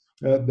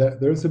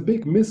 There's a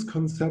big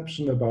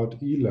misconception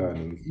about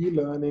e-learning.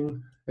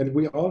 E-learning, and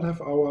we all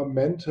have our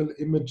mental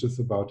images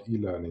about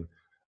e-learning.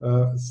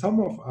 Some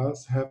of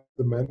us have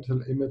the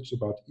mental image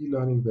about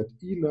e-learning that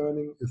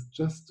e-learning is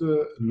just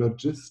a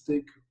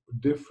logistic,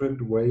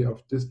 different way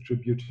of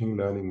distributing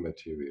learning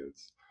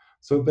materials.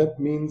 So that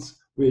means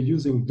we're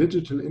using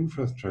digital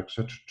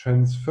infrastructure to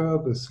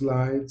transfer the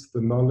slides,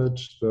 the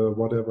knowledge, the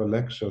whatever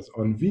lectures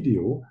on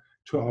video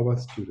to our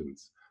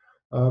students.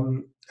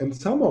 And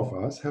some of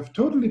us have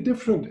totally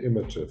different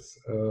images,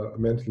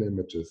 mental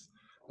images,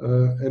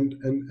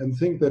 and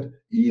think that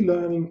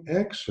e-learning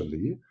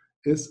actually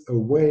is a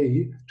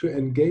way to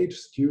engage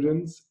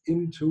students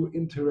into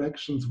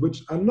interactions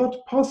which are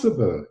not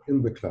possible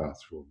in the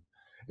classroom.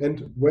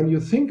 And when you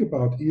think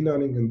about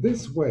e-learning in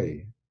this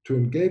way, to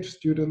engage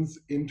students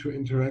into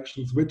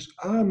interactions which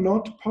are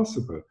not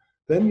possible,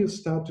 then you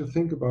start to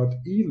think about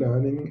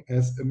e-learning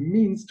as a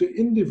means to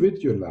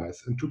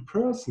individualize and to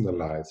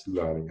personalize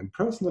learning. And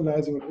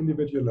personalizing and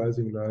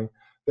individualizing learning,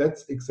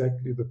 that's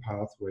exactly the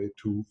pathway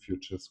to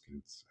future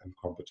skills and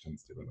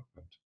competence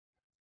development.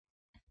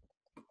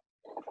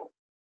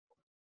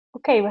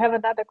 Okay, we have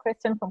another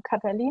question from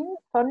Katalin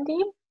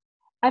Fondi.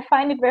 I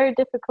find it very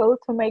difficult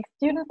to make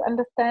students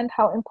understand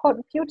how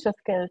important future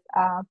skills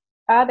are.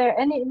 Are there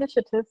any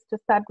initiatives to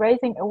start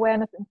raising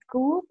awareness in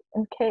schools?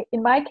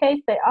 In my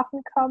case, they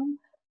often come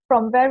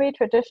from very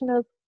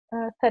traditional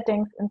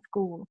settings in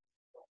school.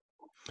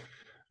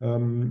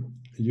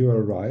 You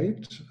are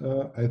right.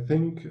 I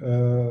think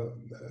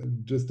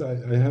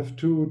I have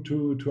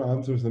two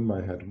answers in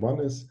my head.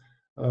 One is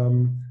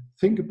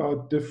think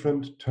about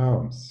different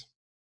terms.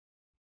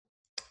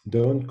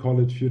 Don't call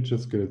it future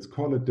skills,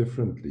 call it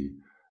differently.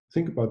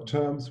 Think about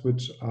terms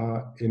which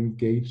are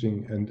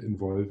engaging and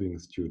involving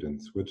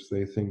students, which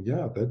they think,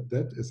 yeah,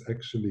 that is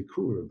actually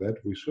cool, that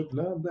we should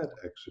learn that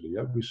actually.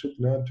 Yeah, we should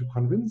learn to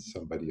convince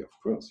somebody, of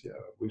course. Yeah,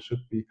 we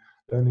should be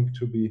learning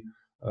to be,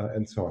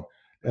 and so on.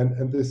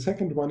 And the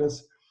second one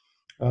is,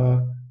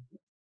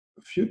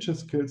 future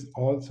skills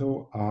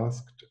also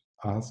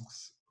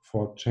asks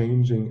for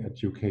changing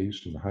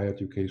education, higher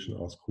education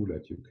or school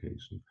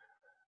education.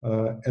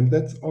 And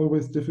that's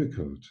always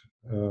difficult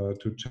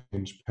to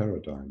change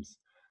paradigms.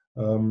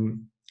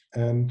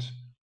 And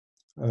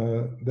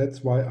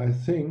that's why I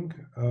think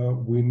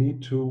we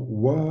need to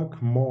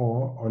work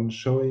more on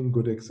showing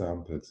good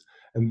examples.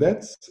 And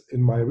that's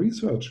in my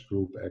research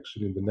group,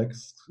 actually, in the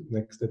next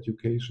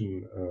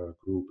education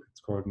group.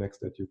 It's called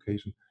Next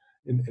Education.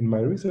 In my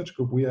research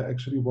group, we are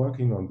actually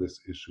working on this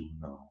issue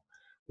now.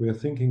 We are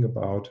thinking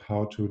about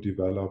how to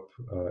develop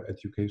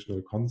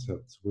educational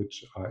concepts,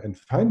 which are, and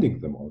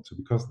finding them also,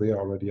 because they are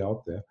already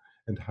out there,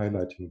 and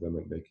highlighting them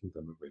and making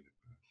them available.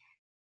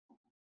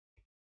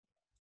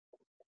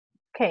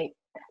 Okay,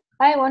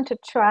 I want to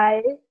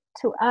try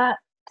to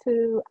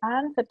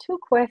answer two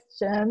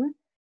questions.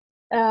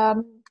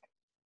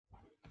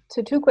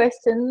 Two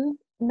questions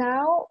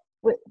now.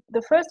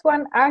 The first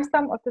one: are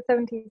some of the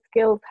 70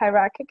 skills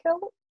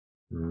hierarchical?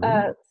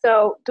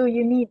 So, do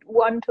you need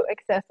one to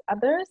access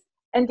others?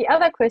 And the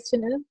other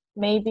question is,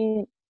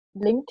 maybe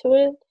linked to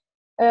it,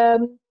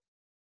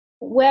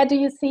 where do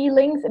you see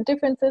links and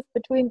differences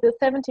between the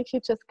 70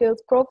 future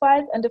skills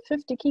profiles and the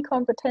 50 key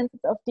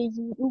competences of the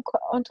EU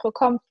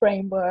Entrecom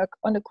framework?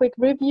 On a quick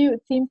review,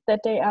 it seems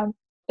that there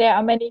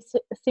are many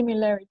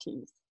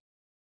similarities.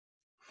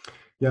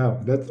 Yeah,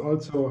 that's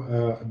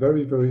also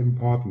very, very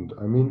important.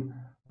 I mean,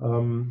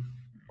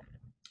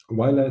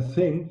 while I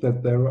think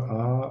that there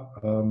are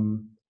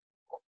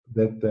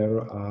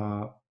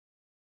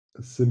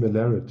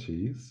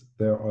similarities,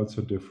 there are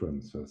also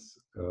differences.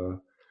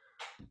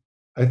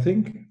 I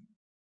think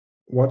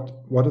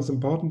what is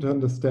important to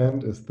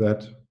understand is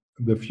that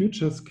the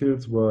future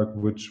skills work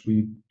which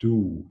we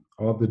do,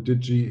 or the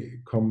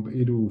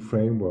DigiComp-Edu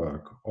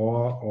framework,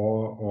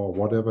 or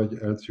whatever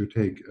else you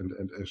take,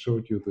 and I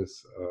showed you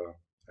this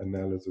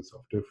analysis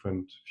of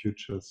different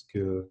future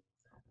skill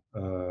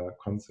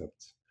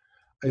concepts.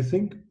 I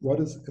think what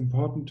is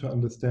important to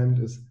understand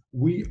is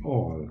we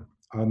all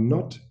are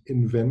not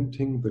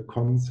inventing the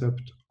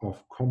concept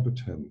of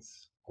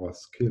competence or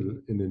skill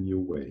in a new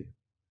way.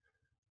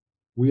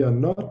 We are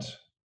not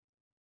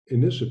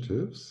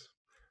initiatives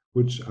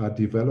which are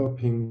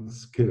developing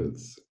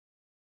skills,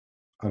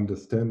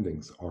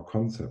 understandings, or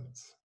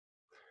concepts.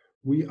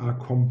 We are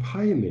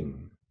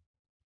compiling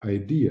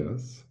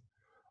ideas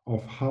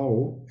of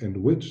how and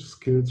which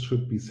skills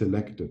should be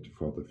selected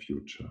for the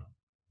future.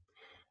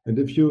 And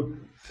if you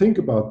think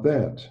about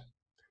that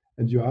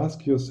and you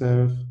ask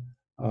yourself,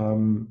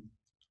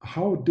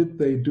 how did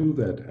they do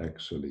that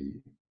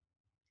actually,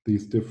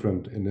 these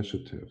different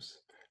initiatives?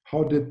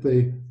 How did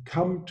they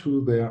come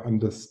to their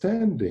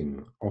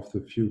understanding of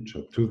the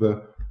future, to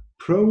the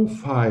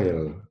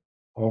profile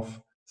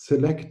of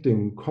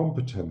selecting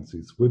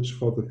competencies which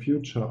for the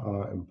future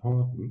are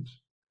important?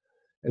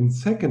 And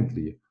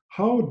secondly,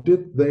 how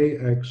did they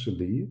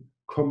actually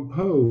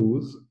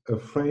compose a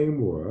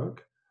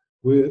framework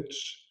which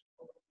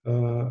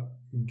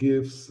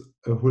gives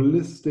a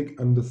holistic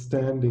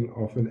understanding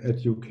of an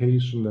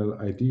educational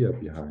idea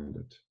behind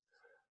it?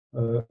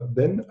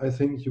 Then I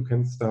think you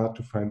can start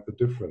to find the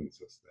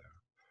differences there.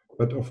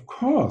 But of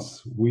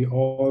course, we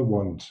all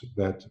want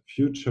that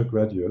future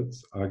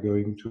graduates are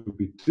going to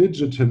be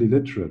digitally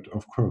literate,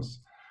 of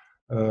course.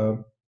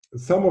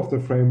 Some of the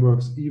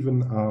frameworks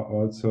even are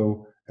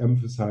also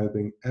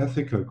emphasizing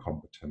ethical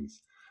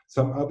competence.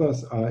 Some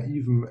others are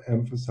even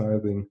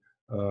emphasizing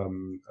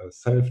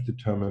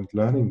self-determined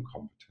learning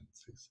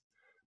competencies.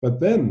 But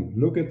then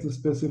look at the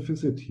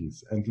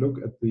specificities and look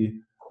at the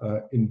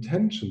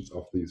intentions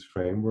of these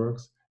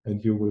frameworks,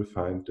 and you will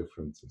find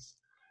differences.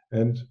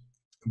 And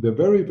the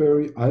very,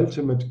 very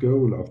ultimate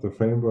goal of the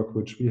framework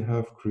which we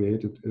have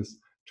created is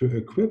to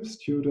equip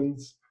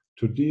students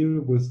to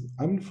deal with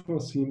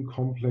unforeseen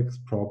complex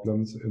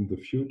problems in the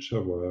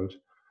future world.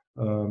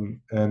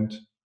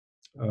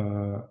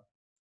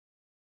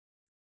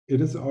 It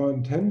is our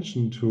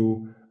intention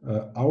to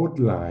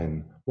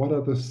outline what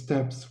are the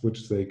steps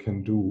which they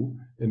can do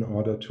in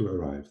order to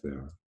arrive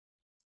there.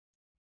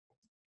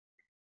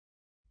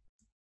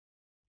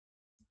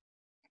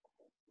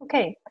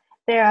 Okay,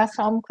 there are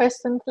some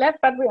questions left,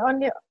 but we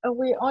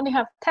only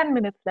have 10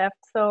 minutes left.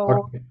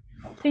 So, okay.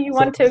 Do you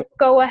want to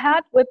go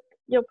ahead with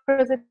your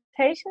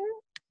presentation?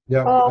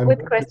 Yeah, or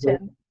with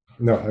questions?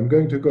 No, I'm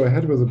going to go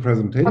ahead with the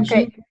presentation.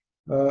 Okay.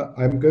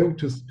 I'm going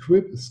to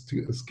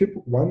skip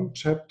one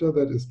chapter,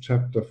 that is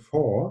chapter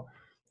 4.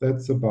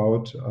 That's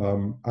about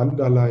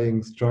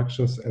underlying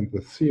structures and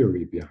the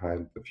theory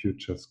behind the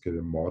future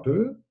skill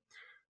model.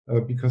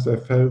 Because I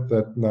felt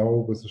that now,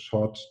 with the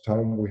short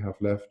time we have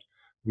left,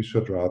 we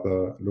should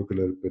rather look a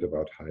little bit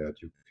about higher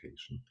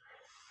education.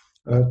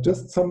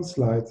 Just some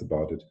slides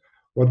about it.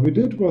 What we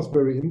did was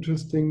very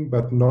interesting,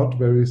 but not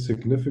very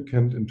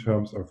significant in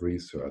terms of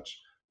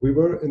research. We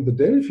were in the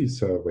Delphi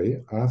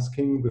survey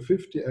asking the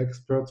 50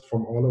 experts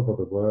from all over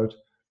the world,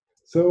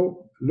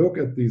 so look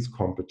at these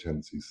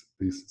competencies,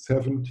 these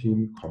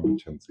 17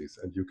 competencies,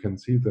 and you can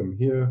see them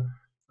here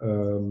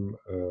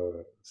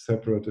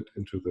separated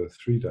into the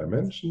 3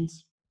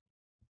 dimensions.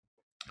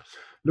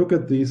 Look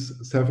at these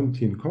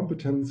 17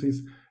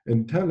 competencies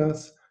and tell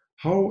us,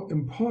 how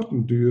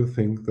important do you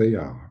think they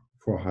are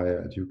for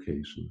higher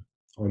education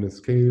on a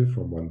scale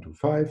from 1 to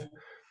 5?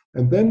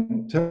 And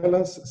then tell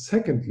us,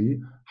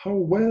 secondly, how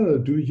well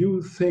do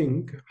you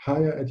think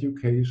higher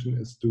education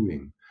is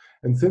doing?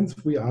 And since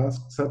we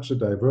asked such a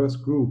diverse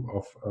group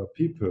of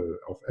people,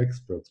 of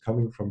experts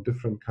coming from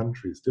different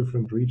countries,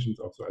 different regions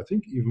of, I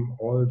think even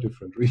all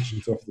different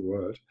regions of the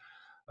world,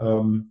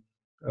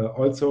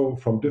 also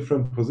from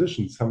different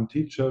positions, some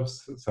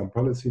teachers, some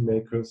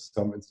policymakers,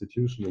 some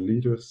institutional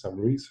leaders, some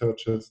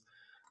researchers.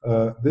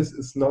 This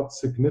is not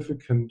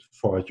significant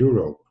for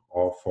Europe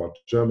or for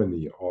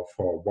Germany or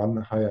for one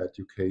higher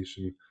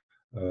education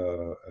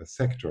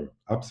sector,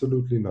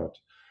 absolutely not.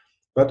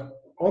 But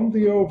on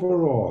the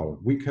overall,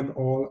 we can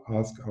all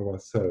ask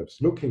ourselves,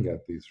 looking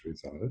at these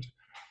results,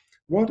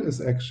 what is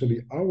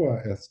actually our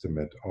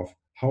estimate of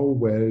how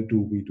well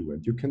do we do?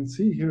 And you can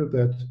see here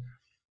that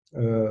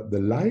the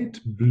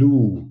light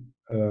blue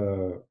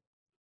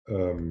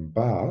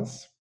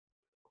bars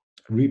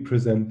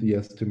represent the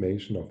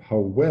estimation of how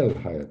well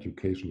higher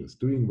education is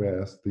doing,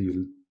 whereas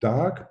the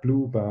dark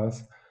blue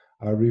bars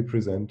are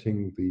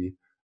representing the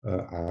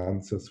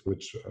answers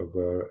which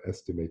were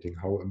estimating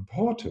how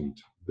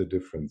important the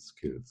different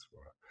skills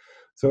were.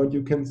 So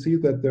you can see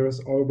that there is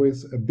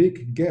always a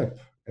big gap,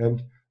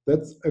 and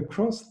that's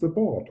across the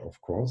board, of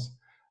course.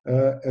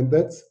 And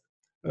that's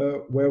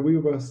where we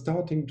were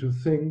starting to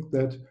think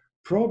that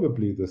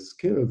probably the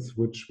skills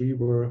which we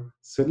were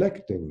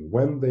selecting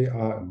when they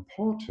are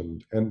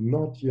important and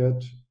not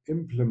yet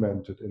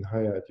implemented in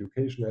higher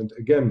education, and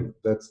again,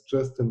 that's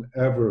just an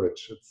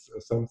average, it's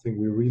something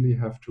we really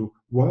have to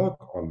work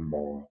on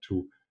more,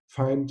 to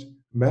find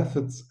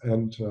methods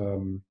and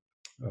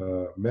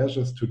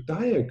measures to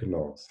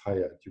diagnose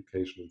higher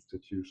education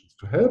institutions,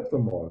 to help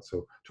them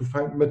also to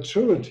find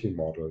maturity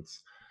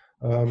models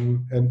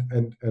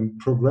and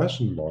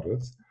progression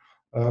models.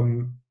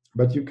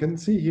 But you can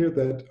see here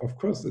that, of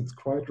course, it's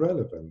quite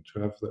relevant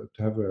to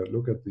have a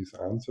look at these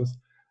answers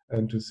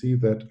and to see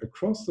that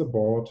across the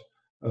board,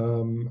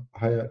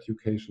 higher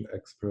education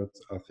experts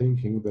are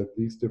thinking that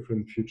these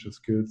different future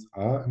skills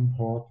are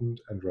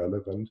important and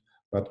relevant,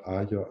 but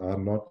are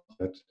not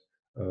yet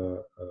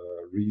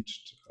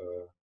reached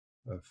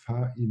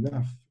far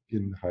enough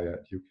in higher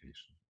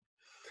education.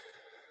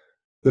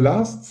 The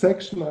last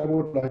section I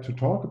would like to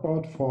talk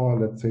about for,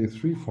 let's say,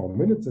 3-4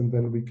 minutes, and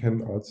then we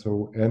can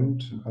also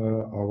end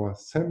our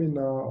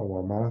seminar,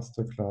 our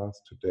masterclass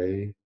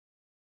today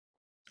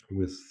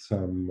with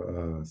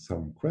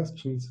some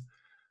questions,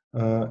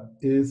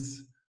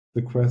 is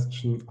the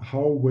question,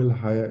 how will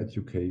higher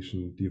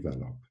education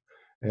develop?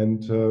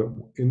 And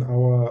in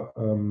our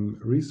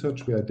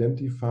research, we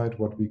identified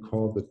what we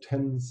call the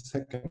 10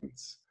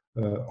 seconds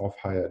of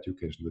higher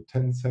education. The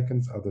 10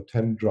 seconds are the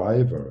 10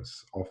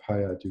 drivers of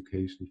higher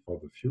education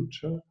for the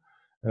future.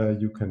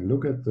 You can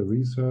look at the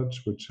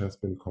research which has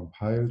been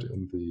compiled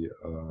in the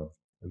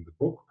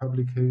book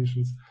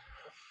publications.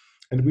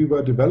 And we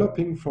were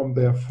developing from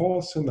there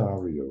 4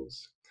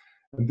 scenarios.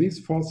 And these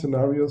 4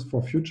 scenarios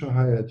for future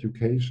higher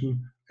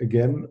education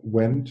again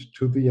went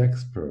to the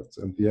experts.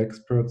 And the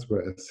experts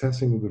were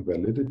assessing the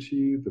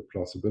validity, the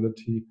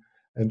plausibility,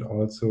 and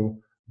also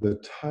the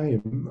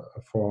time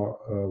for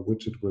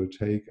which it will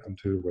take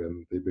until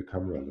when they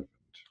become relevant.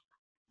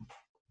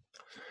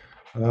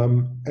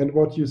 And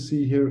what you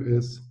see here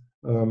is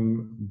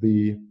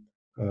the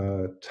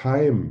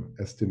time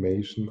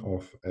estimation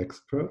of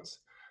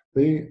experts.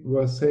 They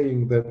were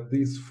saying that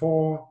these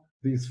four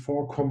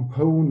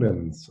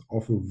components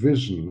of a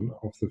vision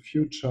of the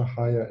future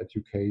higher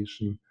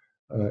education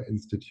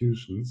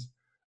institutions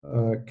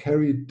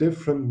carry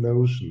different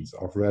notions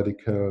of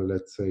radical,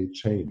 let's say,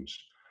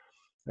 change.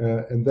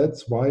 And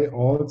that's why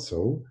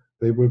also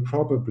they will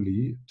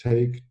probably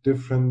take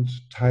different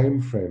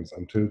time frames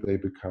until they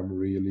become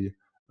really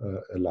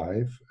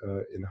alive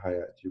in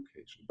higher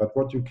education. But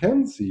what you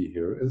can see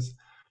here is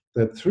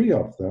that 3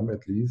 of them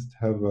at least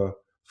have a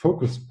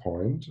focus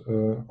point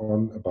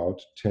on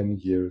about 10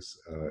 years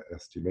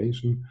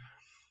estimation.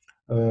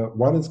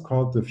 One is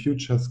called the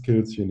Future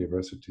Skills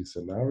University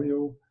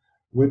Scenario,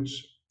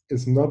 which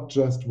is not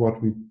just what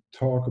we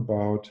talk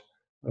about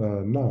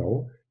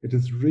now. It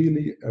is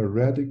really a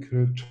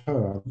radical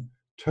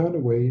turn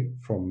away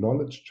from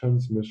knowledge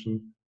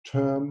transmission,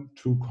 turn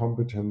to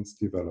competence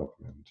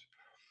development.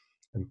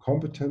 And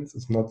competence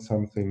is not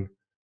something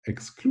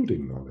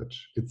excluding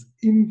knowledge, it's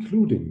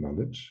including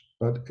knowledge,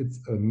 but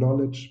it's a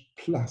knowledge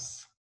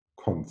plus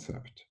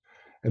concept.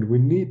 And we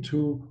need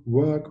to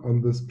work on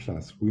this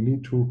plus. We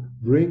need to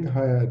bring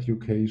higher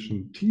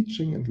education,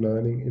 teaching and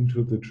learning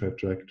into the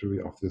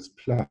trajectory of this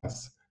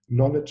plus,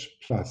 knowledge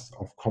plus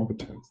of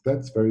competence.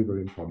 That's very,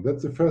 very important.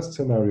 That's the first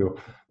scenario.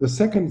 The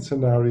second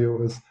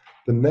scenario is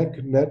the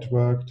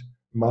networked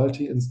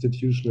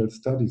multi-institutional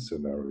study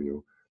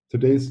scenario.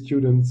 Today's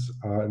students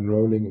are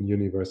enrolling in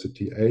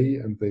University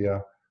A and they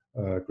are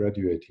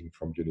graduating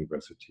from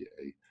University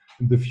A.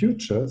 In the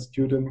future,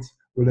 students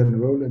will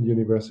enroll in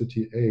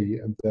University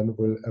A and then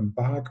will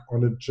embark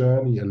on a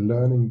journey, a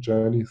learning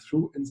journey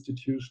through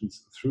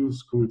institutions, through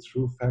schools,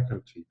 through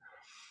faculty.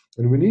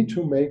 And we need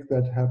to make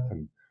that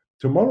happen.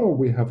 Tomorrow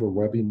we have a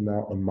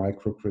webinar on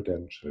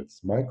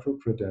micro-credentials.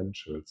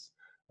 Micro-credentials,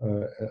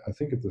 I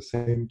think at the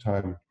same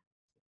time,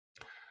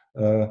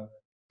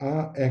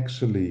 are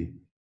actually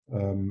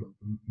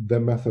the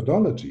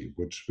methodology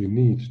which we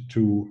need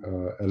to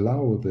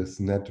allow this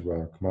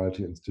network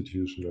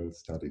multi-institutional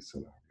study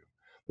scenario.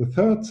 The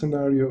third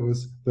scenario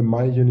is the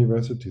My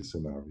University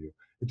scenario.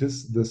 It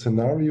is the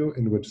scenario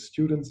in which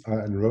students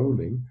are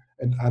enrolling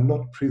and are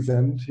not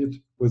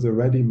presented with a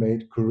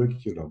ready-made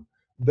curriculum.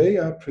 They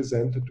are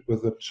presented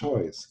with a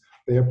choice.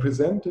 They are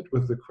presented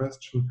with the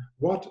question,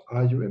 what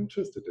are you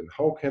interested in?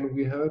 How can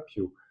we help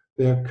you?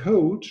 They are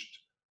coached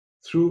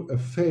through a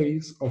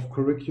phase of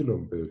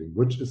curriculum building,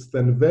 which is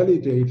then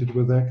validated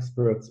with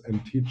experts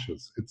and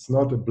teachers. It's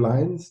not a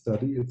blind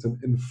study, it's an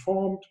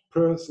informed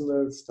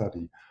personal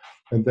study.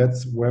 And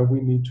that's where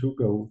we need to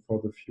go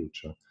for the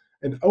future.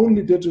 And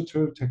only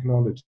digital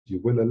technology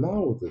will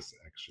allow this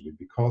actually,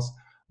 because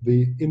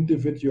the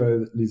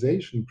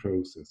individualization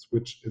process,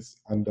 which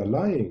is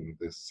underlying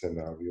this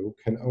scenario,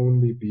 can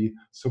only be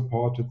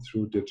supported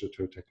through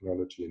digital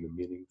technology in a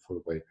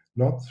meaningful way,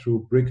 not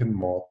through brick and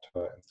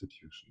mortar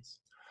institutions.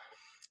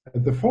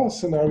 And the fourth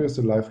scenario is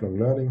the lifelong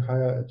learning,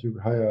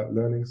 higher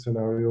learning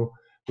scenario,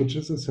 which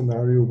is a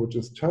scenario which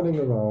is turning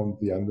around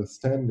the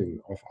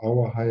understanding of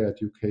our higher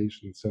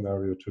education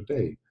scenario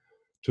today.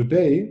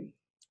 Today,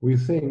 we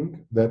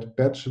think that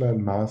bachelor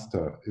and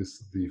master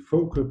is the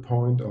focal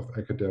point of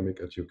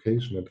academic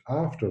education, and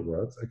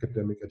afterwards,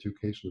 academic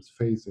education is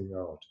phasing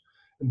out.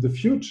 In the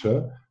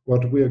future,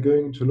 what we are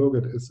going to look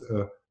at is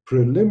a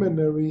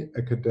preliminary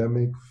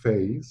academic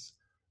phase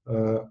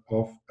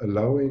of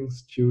allowing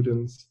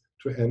students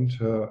to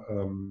enter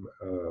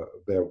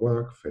their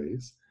work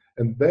phase,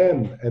 and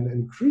then an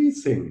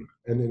increasing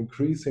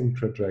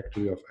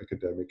trajectory of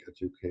academic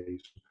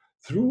education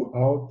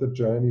throughout the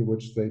journey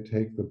which they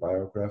take, the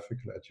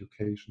biographical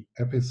education,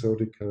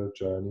 episodical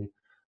journey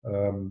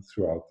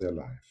throughout their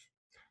life.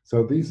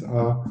 So these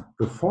are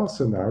the 4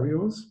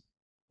 scenarios.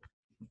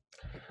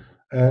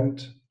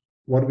 And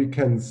what we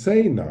can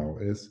say now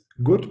is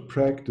good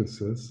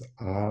practices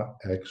are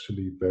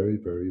actually very,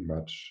 very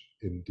much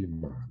in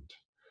demand.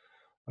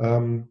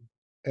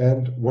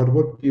 And what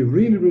would be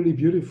really, really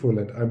beautiful,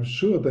 and I'm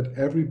sure that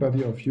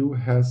everybody of you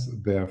has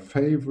their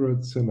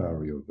favorite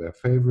scenario, their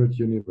favorite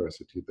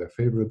university, their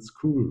favorite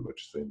school,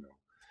 which they know.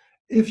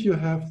 If you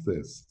have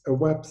this, a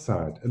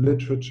website, a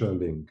literature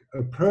link,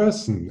 a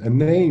person, a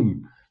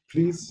name,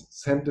 please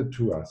send it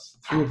to us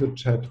through the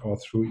chat or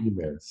through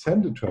email.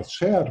 Send it to us,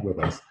 share it with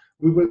us.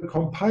 We will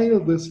compile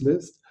this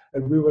list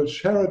and we will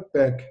share it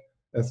back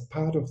as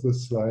part of the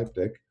slide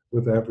deck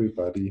with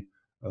everybody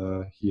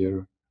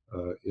here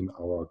in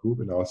our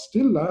group, in our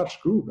still large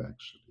group,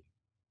 actually.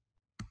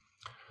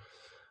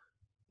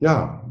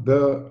 Yeah,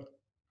 the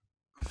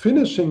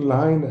finishing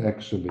line,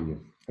 actually,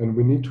 and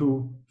we need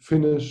to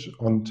finish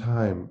on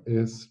time,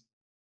 is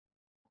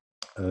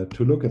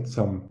to look at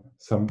some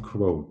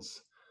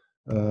quotes.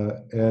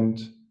 I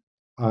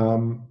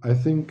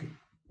think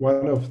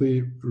one of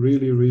the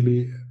really,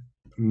 really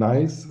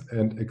nice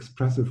and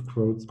expressive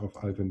quotes of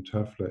Alvin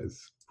Toffler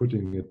is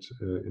putting it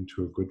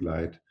into a good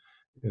light.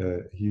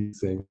 He's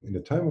saying, in a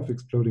time of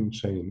exploding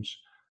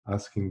change,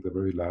 asking the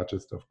very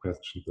largest of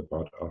questions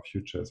about our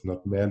future is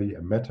not merely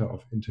a matter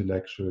of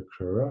intellectual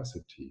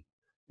curiosity,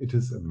 it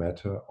is a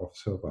matter of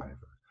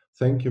survival.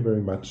 Thank you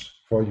very much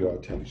for your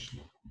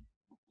attention.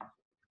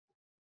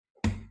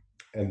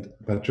 And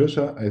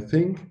Patricia, I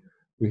think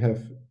we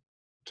have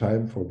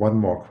time for one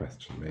more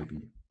question,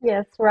 maybe.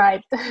 Yes,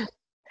 right.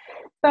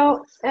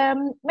 So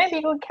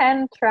maybe we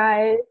can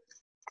try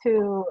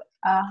to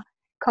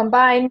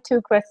combine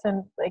two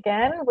questions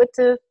again, which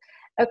is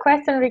a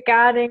question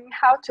regarding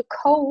how to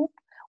cope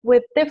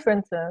with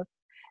differences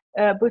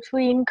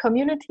between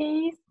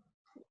communities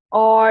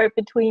or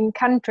between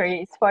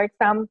countries. For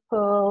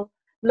example,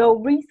 low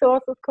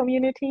resources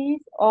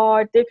communities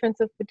or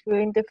differences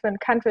between different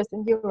countries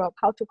in Europe,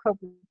 how to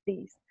cope with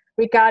these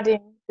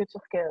regarding future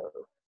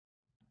skills.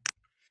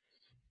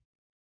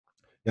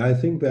 Yeah, I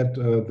think that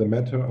the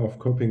matter of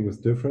coping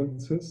with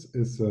differences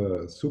is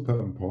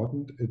super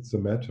important. It's a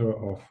matter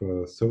of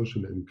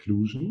social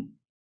inclusion.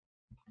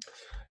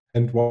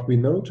 And what we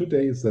know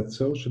today is that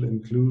social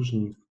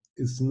inclusion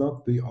is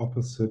not the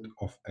opposite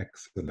of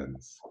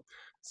excellence.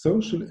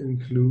 Social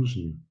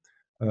inclusion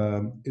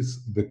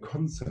is the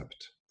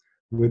concept,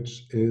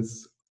 which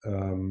is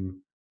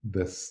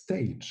the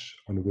stage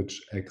on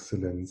which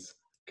excellence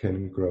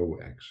can grow,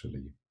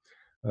 actually.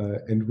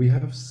 And we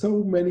have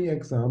so many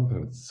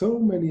examples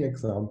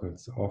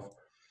of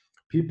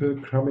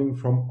people coming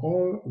from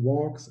all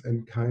walks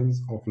and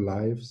kinds of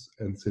lives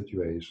and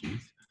situations,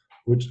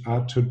 which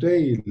are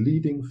today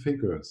leading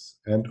figures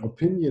and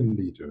opinion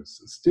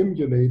leaders,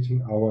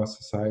 stimulating our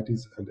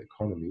societies and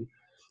economy.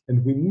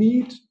 And we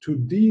need to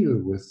deal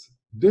with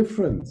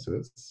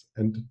differences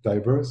and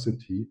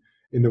diversity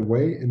in a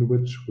way in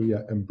which we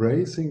are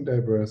embracing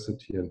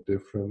diversity and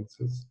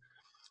differences,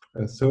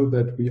 so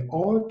that we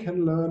all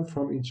can learn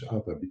from each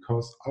other,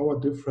 because our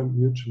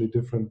mutually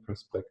different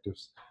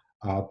perspectives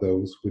are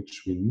those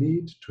which we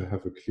need to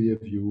have a clear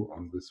view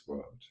on this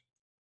world.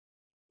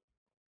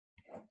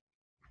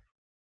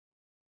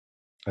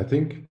 I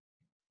think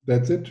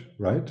that's it,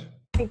 right?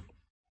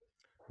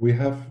 We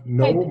have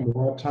no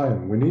more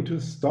time. We need to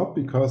stop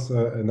because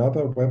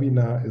another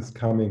webinar is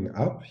coming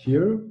up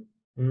here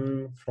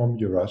from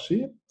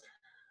EURASHE.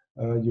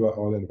 You are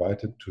all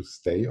invited to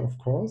stay, of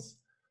course.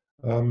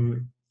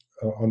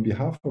 On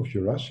behalf of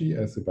EURASHE,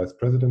 as the Vice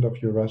President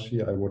of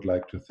EURASHE, I would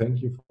like to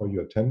thank you for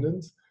your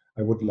attendance.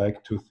 I would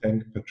like to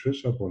thank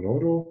Patricia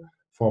Bonoro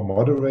for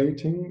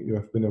moderating. You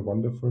have been a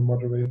wonderful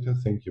moderator.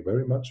 Thank you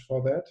very much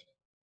for that.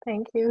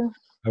 Thank you.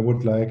 I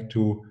would like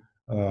to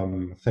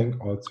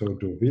thank also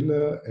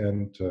Duale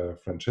and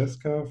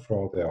Francesca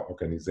for their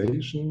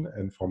organization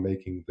and for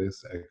making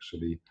this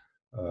actually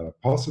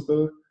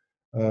possible.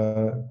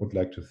 Would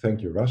like to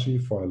thank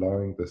EURASHE for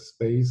allowing the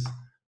space.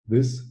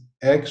 This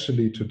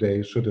actually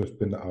today should have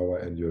been our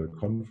annual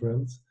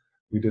conference.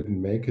 We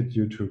didn't make it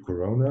due to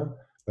Corona,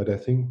 but I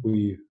think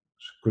we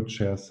could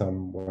share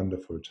some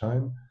wonderful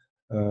time.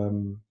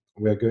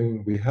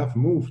 We have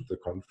moved the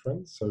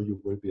conference, so you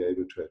will be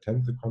able to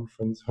attend the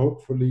conference,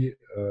 hopefully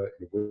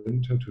in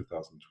winter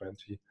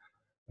 2020,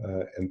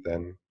 and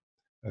then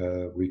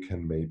we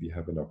can maybe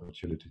have an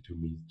opportunity to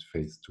meet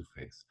face to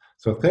face.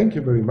 So thank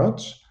you very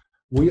much.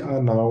 We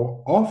are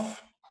now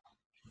off,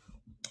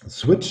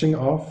 switching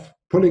off,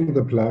 pulling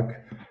the plug,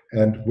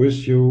 and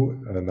wish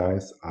you a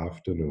nice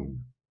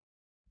afternoon.